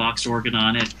and played box organ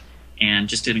on it and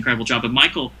just did an incredible job. But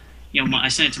Michael, you know, I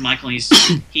sent it to Michael, and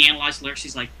he analyzed the lyrics.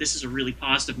 He's like, this is a really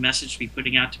positive message to be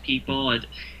putting out to people.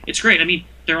 It's great. I mean,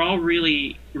 they're all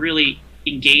really, really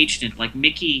engaged in it. Like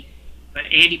Mickey...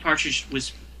 Andy Partridge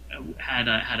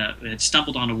had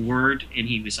stumbled on a word, and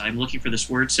I'm looking for this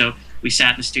word. So we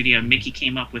sat in the studio, and Mickey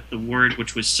came up with the word,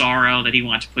 which was sorrow, that he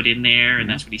wanted to put in there, and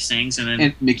that's what he sings.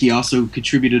 And Mickey also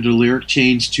contributed a lyric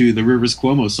change to the Rivers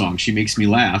Cuomo song "She Makes Me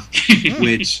Laugh,"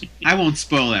 which I won't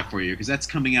spoil that for you because that's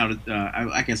coming out.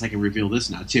 I guess I can reveal this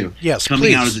now too. Yes, coming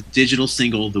please. out as a digital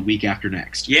single the week after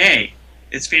next. Yay!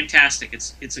 It's fantastic.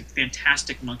 It's a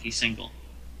fantastic Monkey single.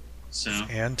 So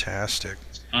fantastic.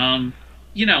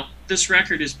 This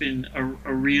record has been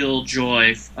a real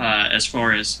joy as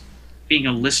far as being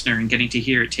a listener and getting to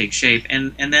hear it take shape.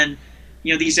 And then,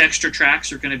 these extra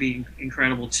tracks are going to be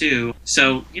incredible too.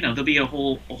 So, there'll be a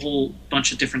whole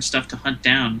bunch of different stuff to hunt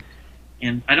down.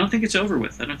 And I don't think it's over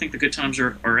with. I don't think the good times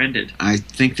are ended. I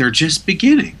think they're just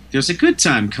beginning. There's a good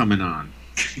time coming on.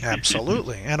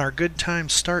 Absolutely. And our good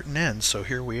times start and end, so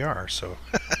here we are. So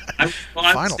I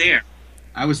was there.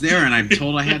 I was there, and I'm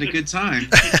told I had a good time.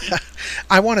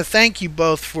 I want to thank you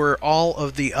both for all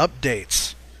of the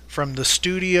updates from the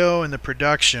studio and the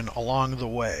production along the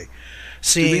way.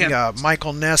 Seeing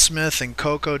Michael Nesmith and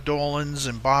Coco Dolans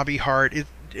and Bobby Hart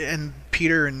and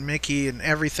Peter and Mickey and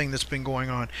everything that's been going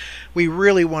on. We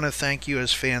really want to thank you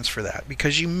as fans for that,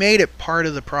 because you made it part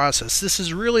of the process. This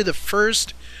is really the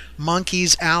first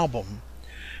Monkees album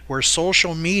where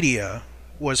social media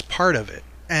was part of it.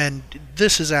 And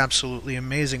this is absolutely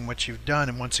amazing what you've done.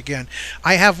 And once again,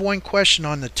 I have one question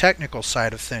on the technical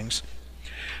side of things.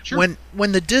 Sure.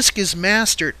 When the disc is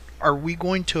mastered, are we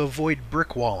going to avoid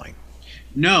brick walling?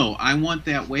 No, I want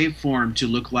that waveform to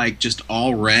look like just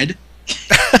all red.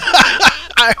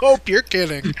 I hope you're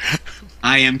kidding.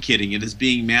 I am kidding. It is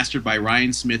being mastered by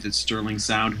Ryan Smith at Sterling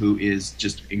Sound, who is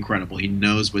just incredible. He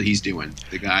knows what he's doing.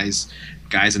 The guy's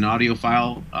an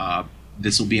audiophile.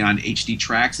 This will be on HD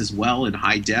tracks as well in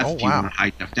high def. Oh, if you want a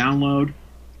high def download.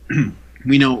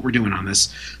 We know what we're doing on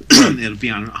this. It'll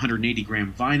be on 180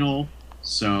 gram vinyl.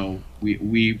 So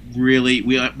we really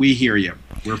hear you.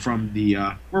 We're from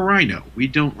we're Rhino. We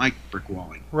don't like brick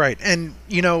walling. Right. And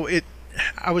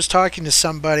I was talking to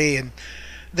somebody and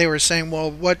they were saying,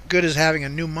 well, what good is having a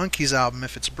new Monkees album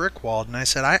if it's brick walled? And I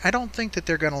said, I don't think that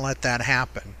they're going to let that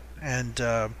happen. And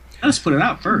let's put it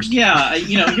out first. Yeah,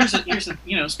 here's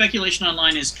a speculation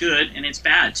online is good and it's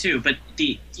bad too. But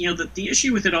the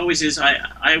issue with it always is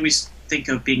I always think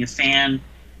of being a fan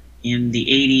in the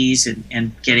 80s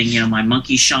and getting my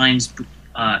Monkey Shines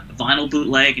vinyl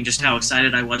bootleg and just how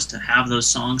excited I was to have those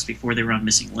songs before they were on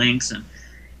Missing Links and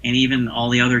even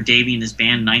all the other Davey and his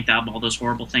band, Ninth Album, all those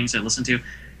horrible things I listened to.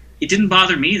 It didn't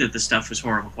bother me that the stuff was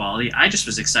horrible quality. I just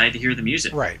was excited to hear the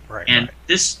music. Right. And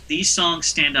these songs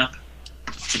stand up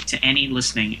to any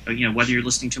listening, whether you're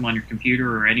listening to them on your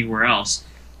computer or anywhere else.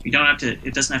 You don't have to.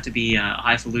 It doesn't have to be a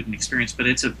highfalutin experience, but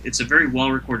it's a very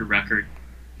well recorded record.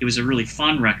 It was a really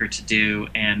fun record to do,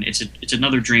 and it's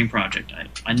another dream project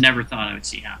I never thought I would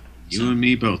see happen. You and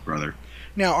me both, brother.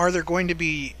 Now, are there going to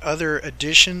be other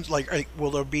additions?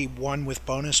 Will there be one with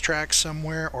bonus tracks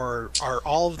somewhere, or are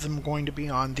all of them going to be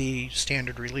on the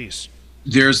standard release?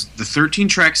 There's the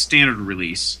 13-track standard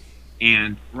release,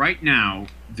 and right now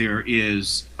there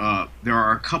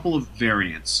are a couple of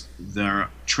variants. The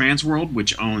Transworld,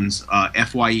 which owns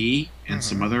FYE and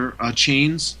some other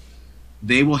chains,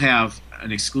 they will have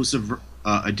an exclusive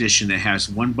edition that has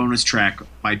one bonus track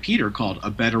by Peter called A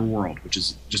Better World, which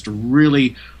is just a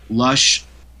really lush,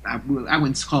 I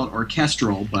wouldn't call it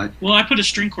orchestral, but... Well, I put a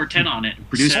string quartet on it.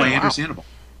 Produced by Andrew Sandoval.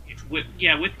 With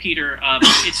Peter.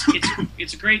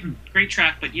 It's a great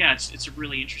track, but yeah, it's a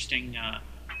really interesting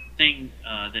thing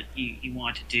that he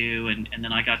wanted to do, and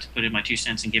then I got to put in my 2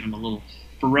 cents and give him a little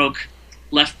Baroque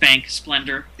left bank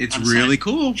splendor. It's really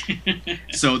cool.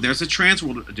 So there's a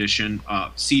Transworld edition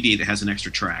CD that has an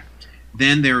extra track.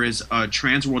 Then there is a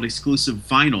Transworld exclusive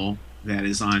vinyl that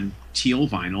is on teal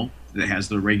vinyl that has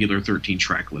the regular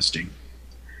 13-track listing.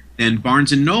 Then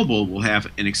Barnes & Noble will have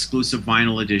an exclusive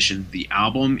vinyl edition. The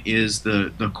album is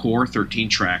the core 13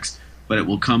 tracks, but it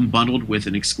will come bundled with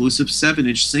an exclusive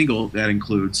 7-inch single that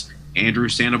includes Andrew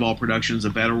Sandoval Productions' A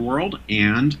Better World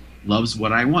and Love's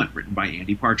What I Want, written by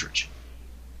Andy Partridge.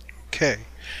 Okay.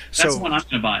 That's the one I'm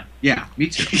going to buy. Yeah, me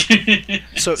too.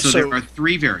 So there are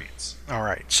 3 variants. All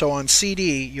right. So on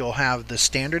CD, you'll have the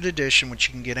standard edition, which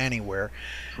you can get anywhere.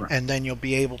 Correct. And then you'll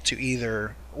be able to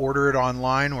either order it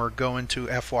online or go into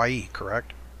FYE,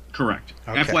 correct? Correct.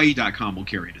 Okay. FYE.com will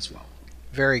carry it as well.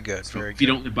 Very good. So very if good.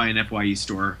 you don't buy an FYE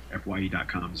store,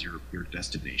 FYE.com is your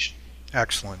destination.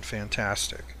 Excellent.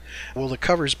 Fantastic. Will the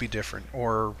covers be different?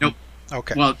 Or Nope.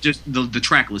 Okay. Well, just the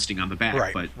track listing on the back,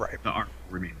 Right, but right. the art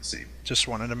will remain the same. Just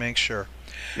wanted to make sure.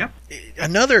 Yep.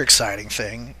 Another exciting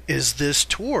thing is this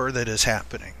tour that is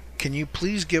happening. Can you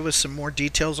please give us some more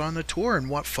details on the tour and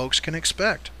what folks can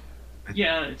expect?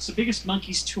 Yeah, it's the biggest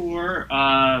Monkees tour,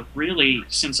 really,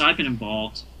 since I've been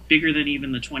involved. Bigger than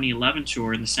even the 2011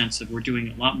 tour in the sense that we're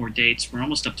doing a lot more dates. We're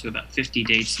almost up to about 50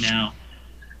 dates now.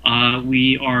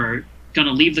 We are going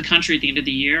to leave the country at the end of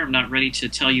the year. I'm not ready to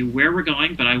tell you where we're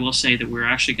going, but I will say that we're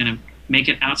actually going to make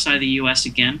it outside the U.S.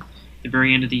 again at the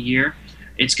very end of the year.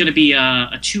 It's going to be a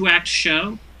 2-act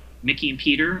show, Mickey and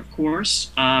Peter, of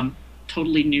course.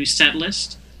 totally new set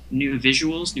list, new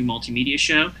visuals, new multimedia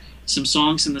show. Some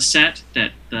songs in the set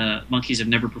that the Monkees have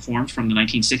never performed from the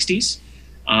 1960s.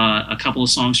 A couple of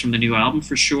songs from the new album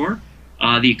for sure.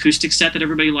 The acoustic set that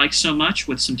everybody likes so much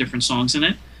with some different songs in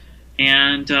it.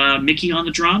 And Mickey on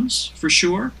the drums for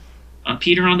sure.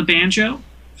 Peter on the banjo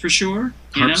for sure.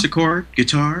 Harpsichord,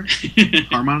 guitar,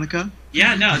 harmonica.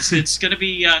 Yeah, no, it's going to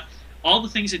be all the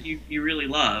things that you really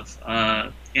love.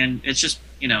 And it's just,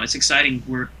 it's exciting.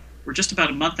 We're just about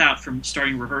a month out from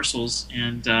starting rehearsals,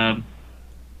 and I'm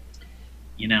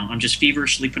just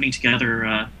feverishly putting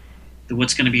together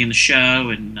what's going to be in the show,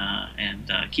 and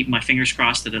keeping my fingers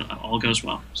crossed that it all goes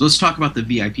well. So let's talk about the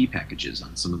VIP packages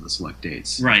on some of the select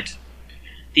dates. Right.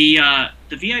 The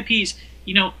VIPs,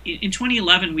 in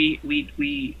 2011,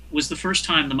 we was the first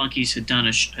time the Monkees had done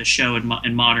a show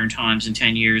in modern times in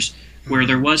 10 years, where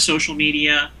there was social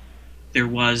media, there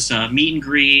was meet and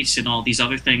greets, and all these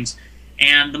other things.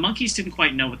 And the Monkees didn't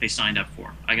quite know what they signed up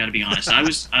for. I got to be honest. I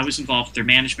was involved with their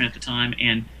management at the time,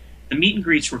 and the meet and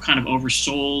greets were kind of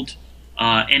oversold,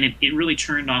 and it really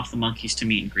turned off the Monkees to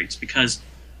meet and greets because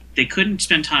they couldn't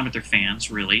spend time with their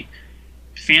fans. Really,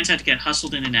 fans had to get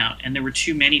hustled in and out, and there were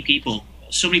too many people.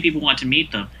 So many people wanted to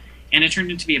meet them, and it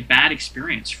turned into be a bad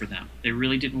experience for them. They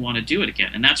really didn't want to do it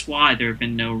again, and that's why there have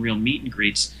been no real meet and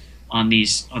greets on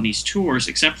these tours,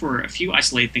 except for a few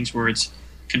isolated things where it's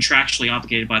contractually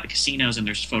obligated by the casinos and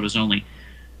there's photos only.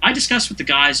 I discussed with the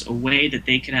guys a way that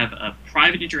they could have a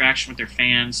private interaction with their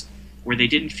fans where they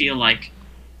didn't feel like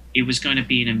it was going to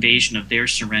be an invasion of their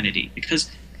serenity. Because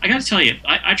I got to tell you,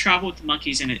 I travel with the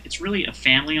Monkees, and it's really a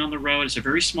family on the road. It's a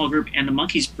very small group, and the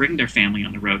Monkees bring their family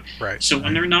on the road. Right. So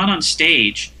when they're not on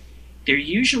stage, they're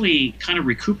usually kind of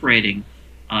recuperating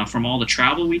from all the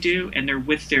travel we do, and they're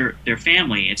with their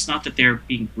family. It's not that they're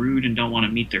being rude and don't want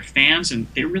to meet their fans, and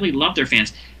they really love their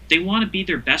fans. They want to be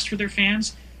their best for their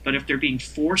fans, but if they're being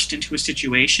forced into a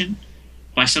situation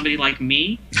by somebody like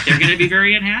me, they're going to be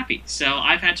very unhappy. So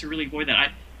I've had to really avoid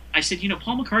that. I said,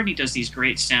 Paul McCartney does these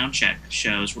great sound check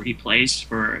shows where he plays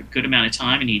for a good amount of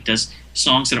time, and he does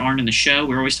songs that aren't in the show.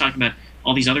 We're always talking about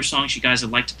all these other songs you guys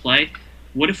would like to play.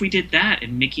 What if we did that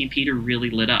and Mickey and Peter really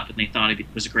lit up and they thought it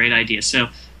was a great idea? So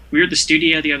we were at the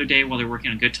studio the other day while they were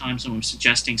working on Good Times, and we were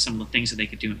suggesting some of the things that they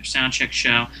could do in their sound check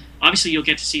show. Obviously, you'll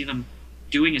get to see them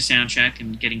doing a sound check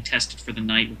and getting tested for the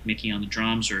night with Mickey on the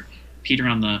drums or Peter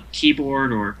on the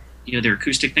keyboard or their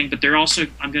acoustic thing. But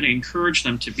I'm going to encourage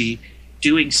them to be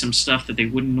doing some stuff that they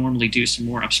wouldn't normally do, some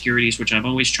more obscurities, which I'm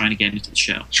always trying to get into the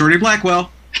show. Shorty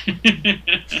Blackwell.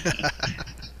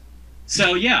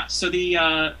 So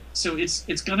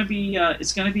it's gonna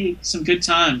be some good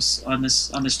times on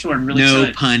this tour. I'm really excited.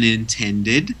 No pun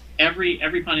intended.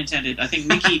 Every pun intended. I think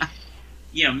Mickey,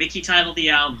 Mickey titled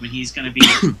the album, and he's gonna be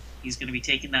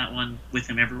taking that one with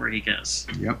him everywhere he goes.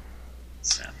 Yep.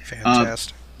 So.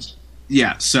 Fantastic.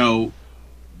 Yeah. So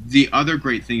the other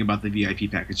great thing about the VIP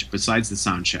package, besides the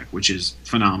sound check, which is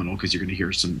phenomenal because you're going to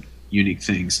hear some unique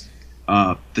things,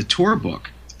 the tour book.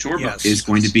 Is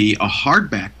going to be a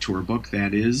hardback tour book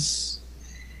that is...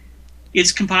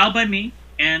 It's compiled by me,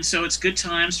 and so it's Good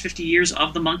Times, 50 Years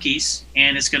of the Monkees,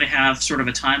 and it's going to have sort of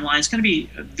a timeline. It's going to be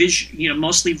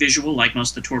mostly visual, like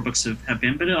most of the tour books have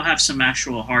been, but it'll have some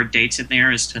actual hard dates in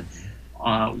there as to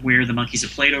where the Monkees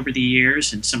have played over the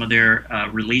years and some of their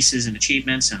releases and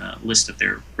achievements and a list of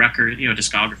their record,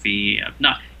 discography.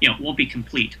 It won't be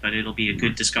complete, but it'll be a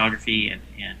good discography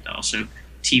and also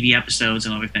TV episodes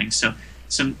and other things. So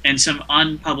some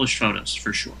unpublished photos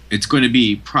for sure. It's going to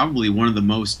be probably one of the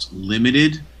most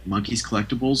limited Monkees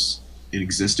collectibles in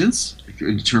existence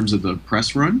in terms of the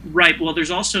press run. Right. Well,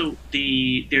 there's also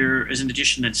there is an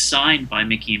edition that's signed by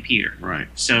Mickey and Peter. Right.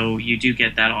 So you do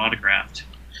get that autographed.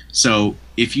 So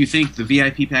if you think the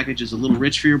VIP package is a little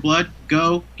rich for your blood,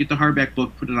 go get the hardback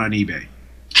book, put it on eBay.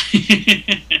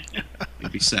 You'll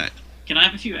be set. Can I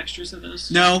have a few extras of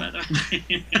those? No.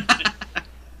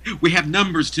 We have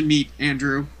numbers to meet,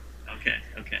 Andrew. Okay.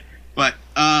 But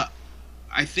I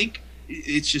think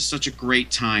it's just such a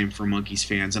great time for Monkees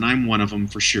fans, and I'm one of them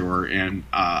for sure. And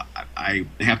I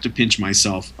have to pinch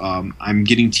myself. I'm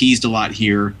getting teased a lot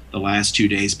here the last 2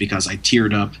 days because I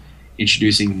teared up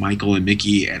introducing Michael and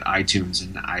Mickey at iTunes,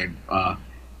 and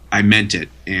I meant it.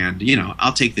 And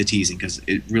I'll take the teasing because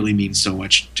it really means so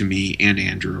much to me and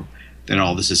Andrew that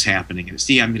all this is happening. And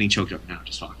see, I'm getting choked up now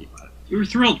just talking about it. We're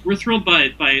thrilled by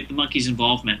the Monkees'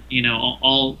 involvement.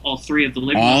 All three of the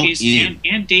Living Monkees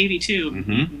and Davey too.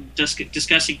 Mm-hmm.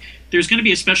 Discussing. There's going to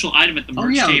be a special item at the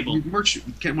merch table. Merch.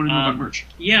 Want to know about merch?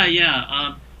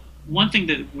 Yeah. One thing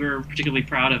that we're particularly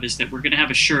proud of is that we're going to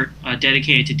have a shirt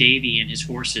dedicated to Davey and his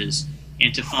horses,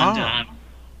 and to fund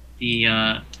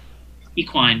the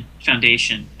equine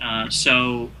foundation.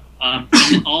 All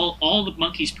the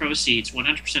monkeys proceeds,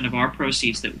 100% of our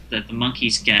proceeds that the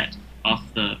monkeys get off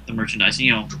the merchandise,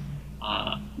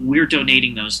 we're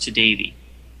donating those to Davy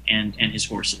and his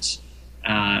horses.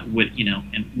 And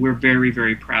we're very,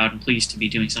 very proud and pleased to be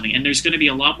doing something. And there's going to be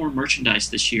a lot more merchandise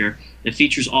this year that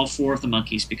features all 4 of the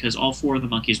monkeys, because all 4 of the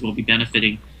monkeys will be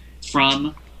benefiting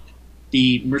from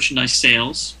the merchandise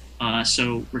sales.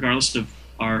 So regardless of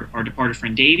our departed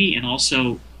friend Davy, and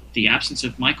also the absence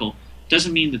of Michael,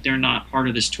 doesn't mean that they're not part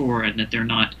of this tour and that they're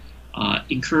not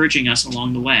encouraging us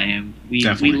along the way. And we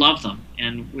love them,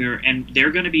 and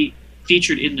they're going to be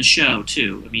featured in the show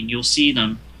too. I mean, you'll see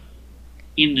them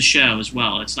in the show as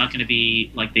well. It's not going to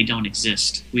be like they don't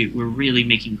exist. We're really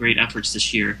making great efforts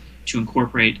this year to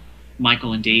incorporate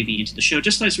Michael and Davy into the show,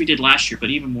 just as we did last year, but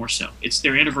even more so. It's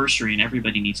their anniversary, and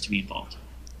everybody needs to be involved.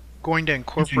 Going to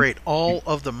incorporate all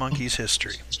of the monkeys'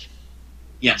 history.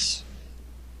 Yes.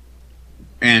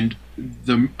 And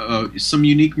some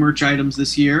unique merch items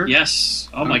this year. Yes.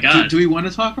 Oh my God. Do we want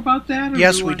to talk about that?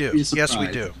 Yes, we do. Yes, we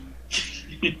do.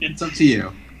 It's up to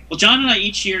you. Well, John and I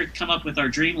each year come up with our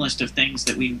dream list of things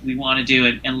that we want to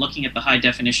do, and looking at the high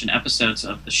definition episodes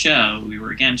of the show, we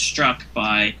were again struck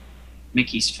by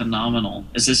Mickey's Phenomenal.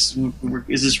 Is this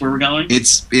where we're going?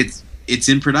 It's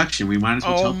in production. We might as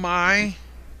well. Oh my!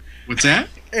 What's that?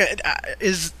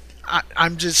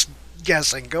 I'm just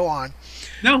guessing. Go on.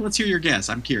 No, let's hear your guess.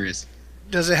 I'm curious.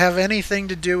 Does it have anything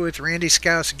to do with Randy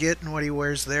Scouse Git and what he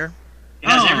wears there? It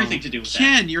has everything to do with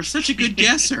Ken, you're such a good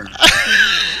guesser.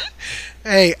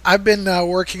 Hey, I've been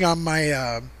working on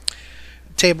my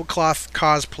tablecloth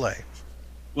cosplay.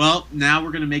 Well, now we're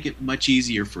going to make it much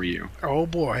easier for you. Oh,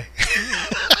 boy.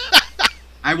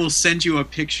 I will send you a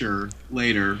picture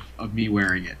later of me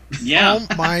wearing it. Yeah.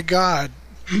 Oh, my God.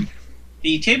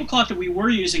 The tablecloth that we were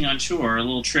using on tour, a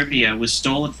little trivia, was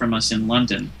stolen from us in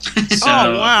London. So,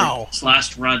 oh, wow.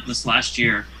 This last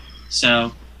year.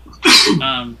 So,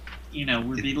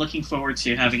 we'll be looking forward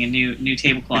to having a new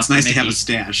tablecloth. It's nice to have a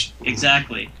stash.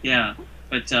 Exactly. Yeah.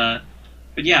 But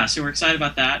yeah. So we're excited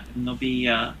about that, and there'll be.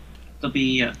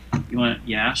 You want?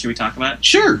 Yeah. Should we talk about it?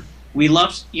 Sure. We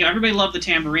loved. Everybody loved the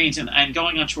tambourines, and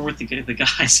going on tour with the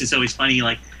guys is always funny.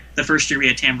 Like the first year we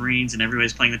had tambourines, and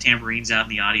everybody's playing the tambourines out in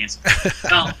the audience.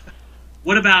 Well,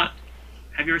 what about?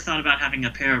 Have you ever thought about having a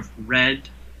pair of red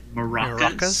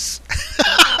maracas?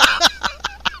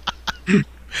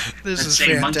 This is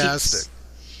fantastic.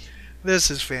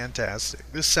 This is fantastic.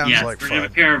 This sounds like fun. We're going to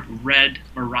have a pair of red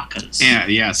maracas. Yeah,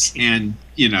 yes. And,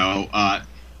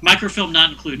 microfilm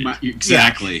not included.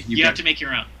 Exactly. Yeah. You have to make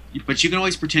your own. But you can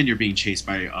always pretend you're being chased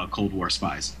by Cold War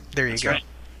spies. There you go.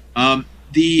 Right.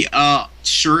 The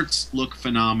shirts look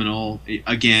phenomenal.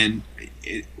 Again,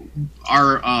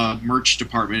 our merch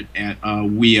department at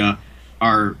WIA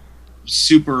are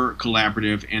super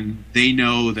collaborative, and they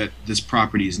know that this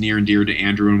property is near and dear to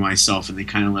Andrew and myself, and they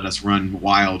kind of let us run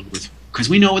wild because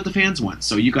we know what the fans want.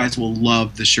 So you guys will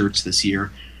love the shirts this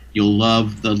year. You'll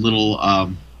love the little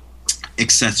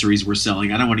accessories we're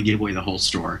selling. I don't want to give away the whole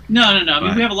store. No. I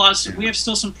mean, we have we have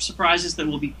still some surprises that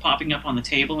will be popping up on the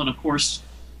table, and of course,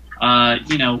 you'll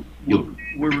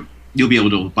be able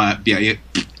to buy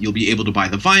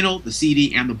the vinyl, the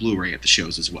CD, and the Blu-ray at the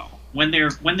shows as well. When they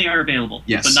are available,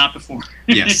 yes, but not before.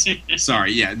 Yes,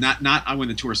 sorry, yeah, not when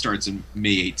the tour starts on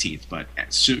May 18th, but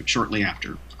shortly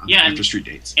after. After street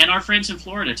dates. And our friends in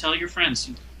Florida, tell your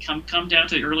friends, come down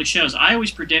to the early shows. I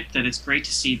always predict that it's great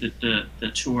to see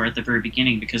the tour at the very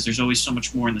beginning, because there's always so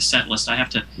much more in the set list.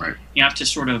 You have to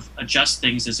sort of adjust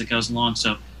things as it goes along.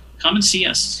 So come and see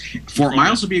us. Fort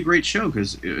Miles will be a great show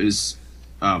because it is.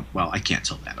 Well, I can't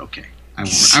tell that. Okay. I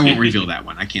won't reveal that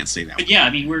one. I can't say that. But yeah, I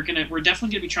mean, we're definitely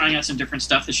gonna be trying out some different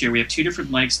stuff this year. We have 2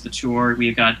 different legs of the tour.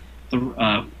 We've got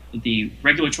the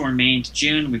regular tour in May into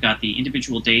June. We've got the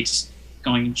individual dates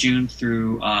going June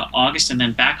through August, and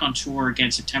then back on tour again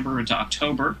September into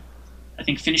October. I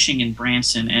think finishing in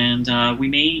Branson, and we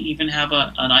may even have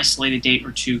an isolated date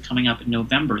or 2 coming up in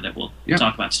November that we'll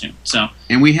talk about soon. So,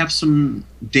 and we have some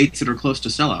dates that are close to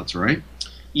sellouts, right?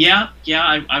 Yeah.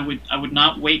 I would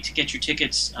not wait to get your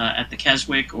tickets at the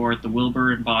Keswick or at the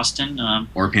Wilbur in Boston.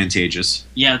 Or Pantages.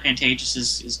 Yeah, the Pantages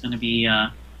is going to be.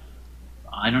 I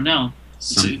don't know.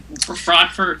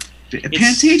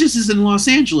 Pantages is in Los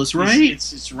Angeles, right?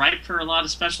 It's ripe for a lot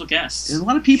of special guests. There's a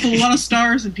lot of people, a lot of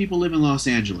stars, and people live in Los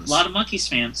Angeles. A lot of Monkeys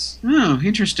fans. Oh,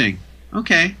 interesting.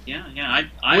 Okay. Yeah.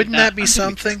 Wouldn't that be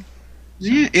something?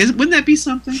 Yeah. Wouldn't that be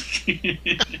something?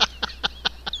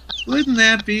 Wouldn't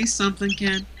that be something,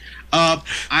 Ken?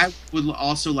 I would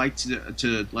also like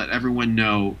to let everyone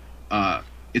know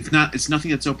it's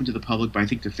nothing that's open to the public, but I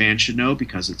think the fans should know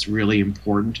because it's really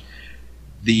important.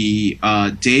 the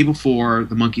day before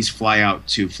the Monkees fly out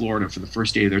to Florida for the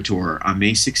first day of their tour on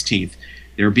May 16th,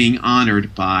 they're being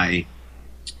honored by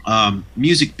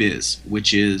Music Biz,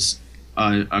 which is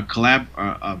a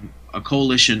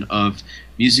coalition of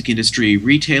music industry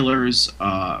retailers,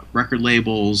 record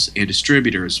labels, and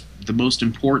distributors. The most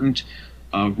important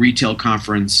retail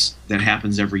conference that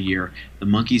happens every year. The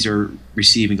Monkees are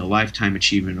receiving a Lifetime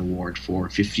Achievement Award for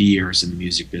 50 years in the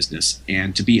music business,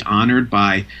 and to be honored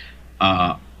by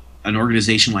an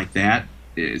organization like that,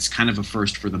 it's kind of a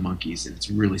first for the Monkees, and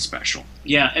it's really special.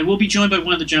 Yeah, and we'll be joined by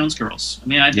one of the Jones Girls. I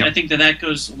mean, Yep. I think that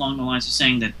goes along the lines of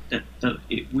saying that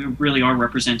we really are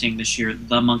representing this year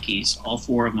the Monkees, all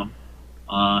four of them,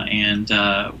 and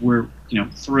we're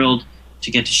thrilled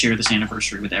to get to share this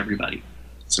anniversary with everybody.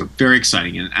 So very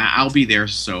exciting, and I'll be there,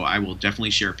 so I will definitely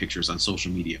share pictures on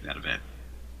social media of that event.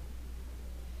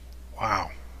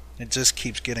 Wow. It just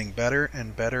keeps getting better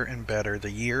and better and better. The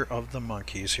year of the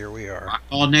Monkees. Here we are.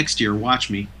 All next year, watch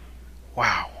me.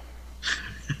 Wow.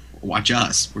 Watch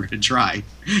us. We're going to try.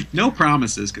 No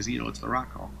promises, because, it's the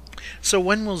Rock Hall. So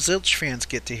when will Zilch fans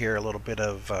get to hear a little bit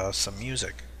of some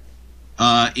music?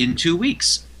 In 2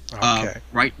 weeks. Okay.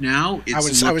 Right now,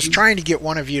 it's I was trying to get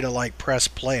one of you to press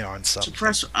play on something.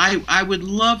 I would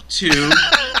love to.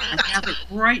 I have it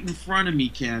right in front of me,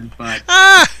 Ken, but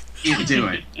can't do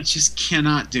it. I just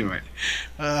cannot do it.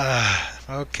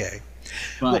 Okay.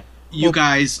 But you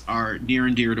guys are near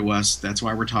and dear to us. That's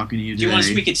why we're talking to you today. Do you want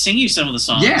us? We could sing you some of the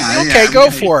songs. Yeah. Okay, go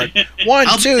for it. 1,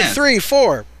 2, 3,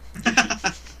 4.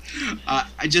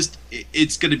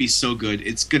 It's going to be so good.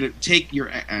 It's going to take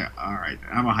your. All right,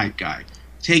 I'm a hype guy.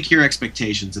 Take your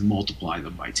expectations and multiply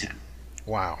them by 10.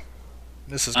 Wow,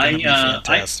 this is going to be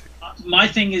fantastic. My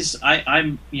thing is,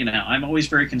 I'm always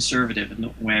very conservative in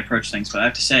the way I approach things, but I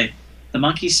have to say, the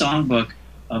Monkees songbook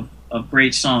of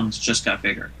great songs just got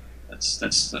bigger.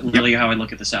 That's really how I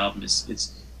look at this album.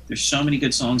 There's so many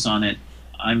good songs on it.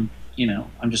 I'm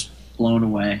just blown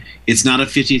away. It's not a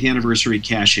 50th anniversary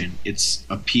cash-in. It's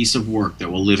a piece of work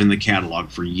that will live in the catalog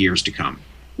for years to come.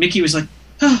 Mickey was like,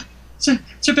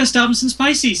 it's our best album since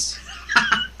Pisces.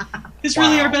 It's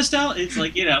really our best album. It's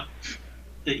like, the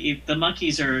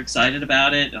Monkees are excited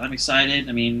about it. I'm excited.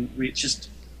 I mean, we just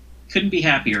couldn't be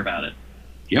happier about it.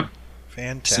 Yep.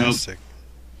 Fantastic. So,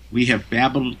 we have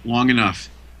babbled long enough.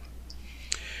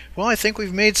 Well, I think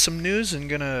we've made some news and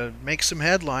going to make some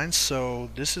headlines,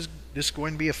 so this is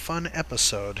going to be a fun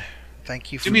episode.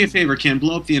 Thank you. Do me a favor, Ken.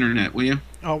 Blow up the internet, will you?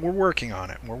 Oh, we're working on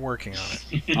it.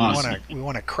 Awesome. We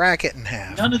want to crack it in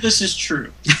half. None of this is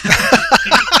true.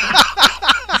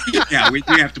 Yeah, we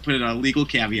have to put a legal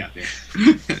caveat there.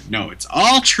 No, it's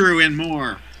all true and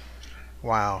more.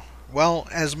 Wow. Well,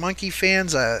 as Monkey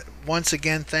fans, once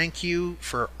again, thank you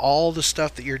for all the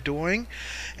stuff that you're doing,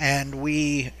 and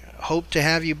we hope to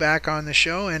have you back on the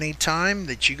show anytime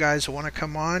that you guys want to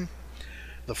come on.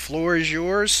 The floor is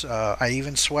yours. I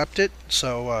even swept it,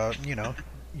 so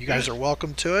you guys are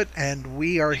welcome to it, and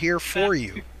we are here for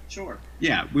you. Sure.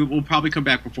 Yeah, we will probably come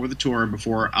back before the tour and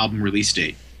before album release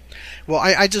date. Well,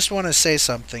 I just want to say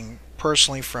something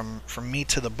personally from me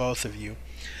to the both of you.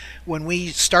 When we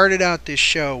started out this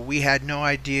show, we had no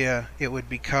idea it would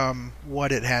become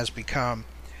what it has become.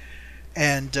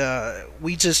 And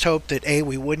we just hoped that A,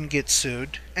 we wouldn't get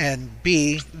sued, and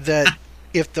B, that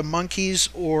if the Monkees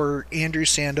or Andrew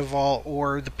Sandoval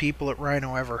or the people at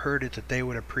Rhino ever heard it, that they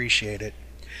would appreciate it.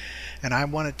 And I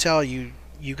want to tell you,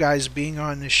 you guys being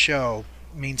on this show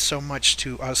means so much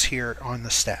to us here on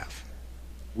the staff.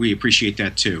 We appreciate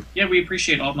that too. Yeah, we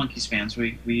appreciate all Monkees fans.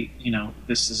 We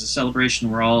this is a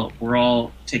celebration we're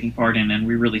all taking part in, and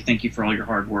we really thank you for all your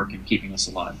hard work in keeping us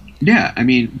alive. Yeah, I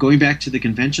mean, going back to the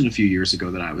convention a few years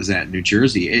ago that I was at in New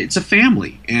Jersey, it's a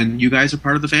family, and you guys are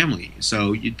part of the family.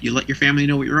 So you let your family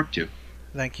know what you're up to.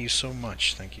 Thank you so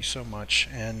much. Thank you so much.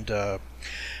 And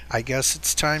I guess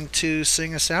it's time to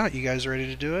sing us out. You guys ready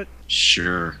to do it?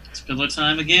 Sure. It's Fiddler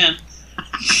time again.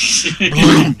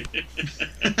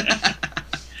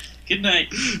 Good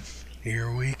night. Here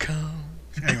we come.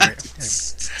 Anyway.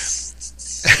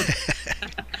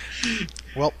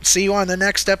 Well, see you on the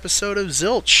next episode of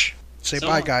Zilch. Say So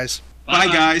bye, long. guys. Bye,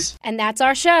 guys. And that's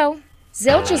our show.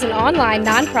 Zilch is an online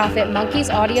nonprofit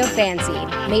Monkees audio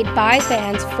fanzine made by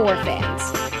fans for fans.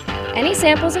 Any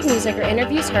samples of music or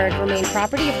interviews heard remain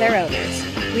property of their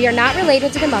owners. We are not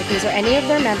related to the Monkees or any of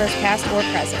their members past or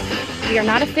present. We are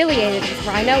not affiliated with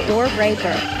Rhino or Ray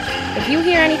Burke. If you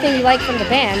hear anything you like from the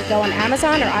band, go on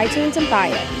Amazon or iTunes and buy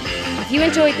it. If you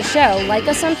enjoyed the show, like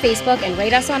us on Facebook and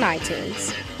rate us on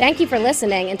iTunes. Thank you for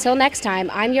listening. Until next time,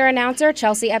 I'm your announcer,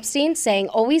 Chelsea Epstein, saying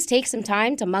always take some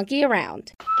time to monkey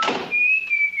around.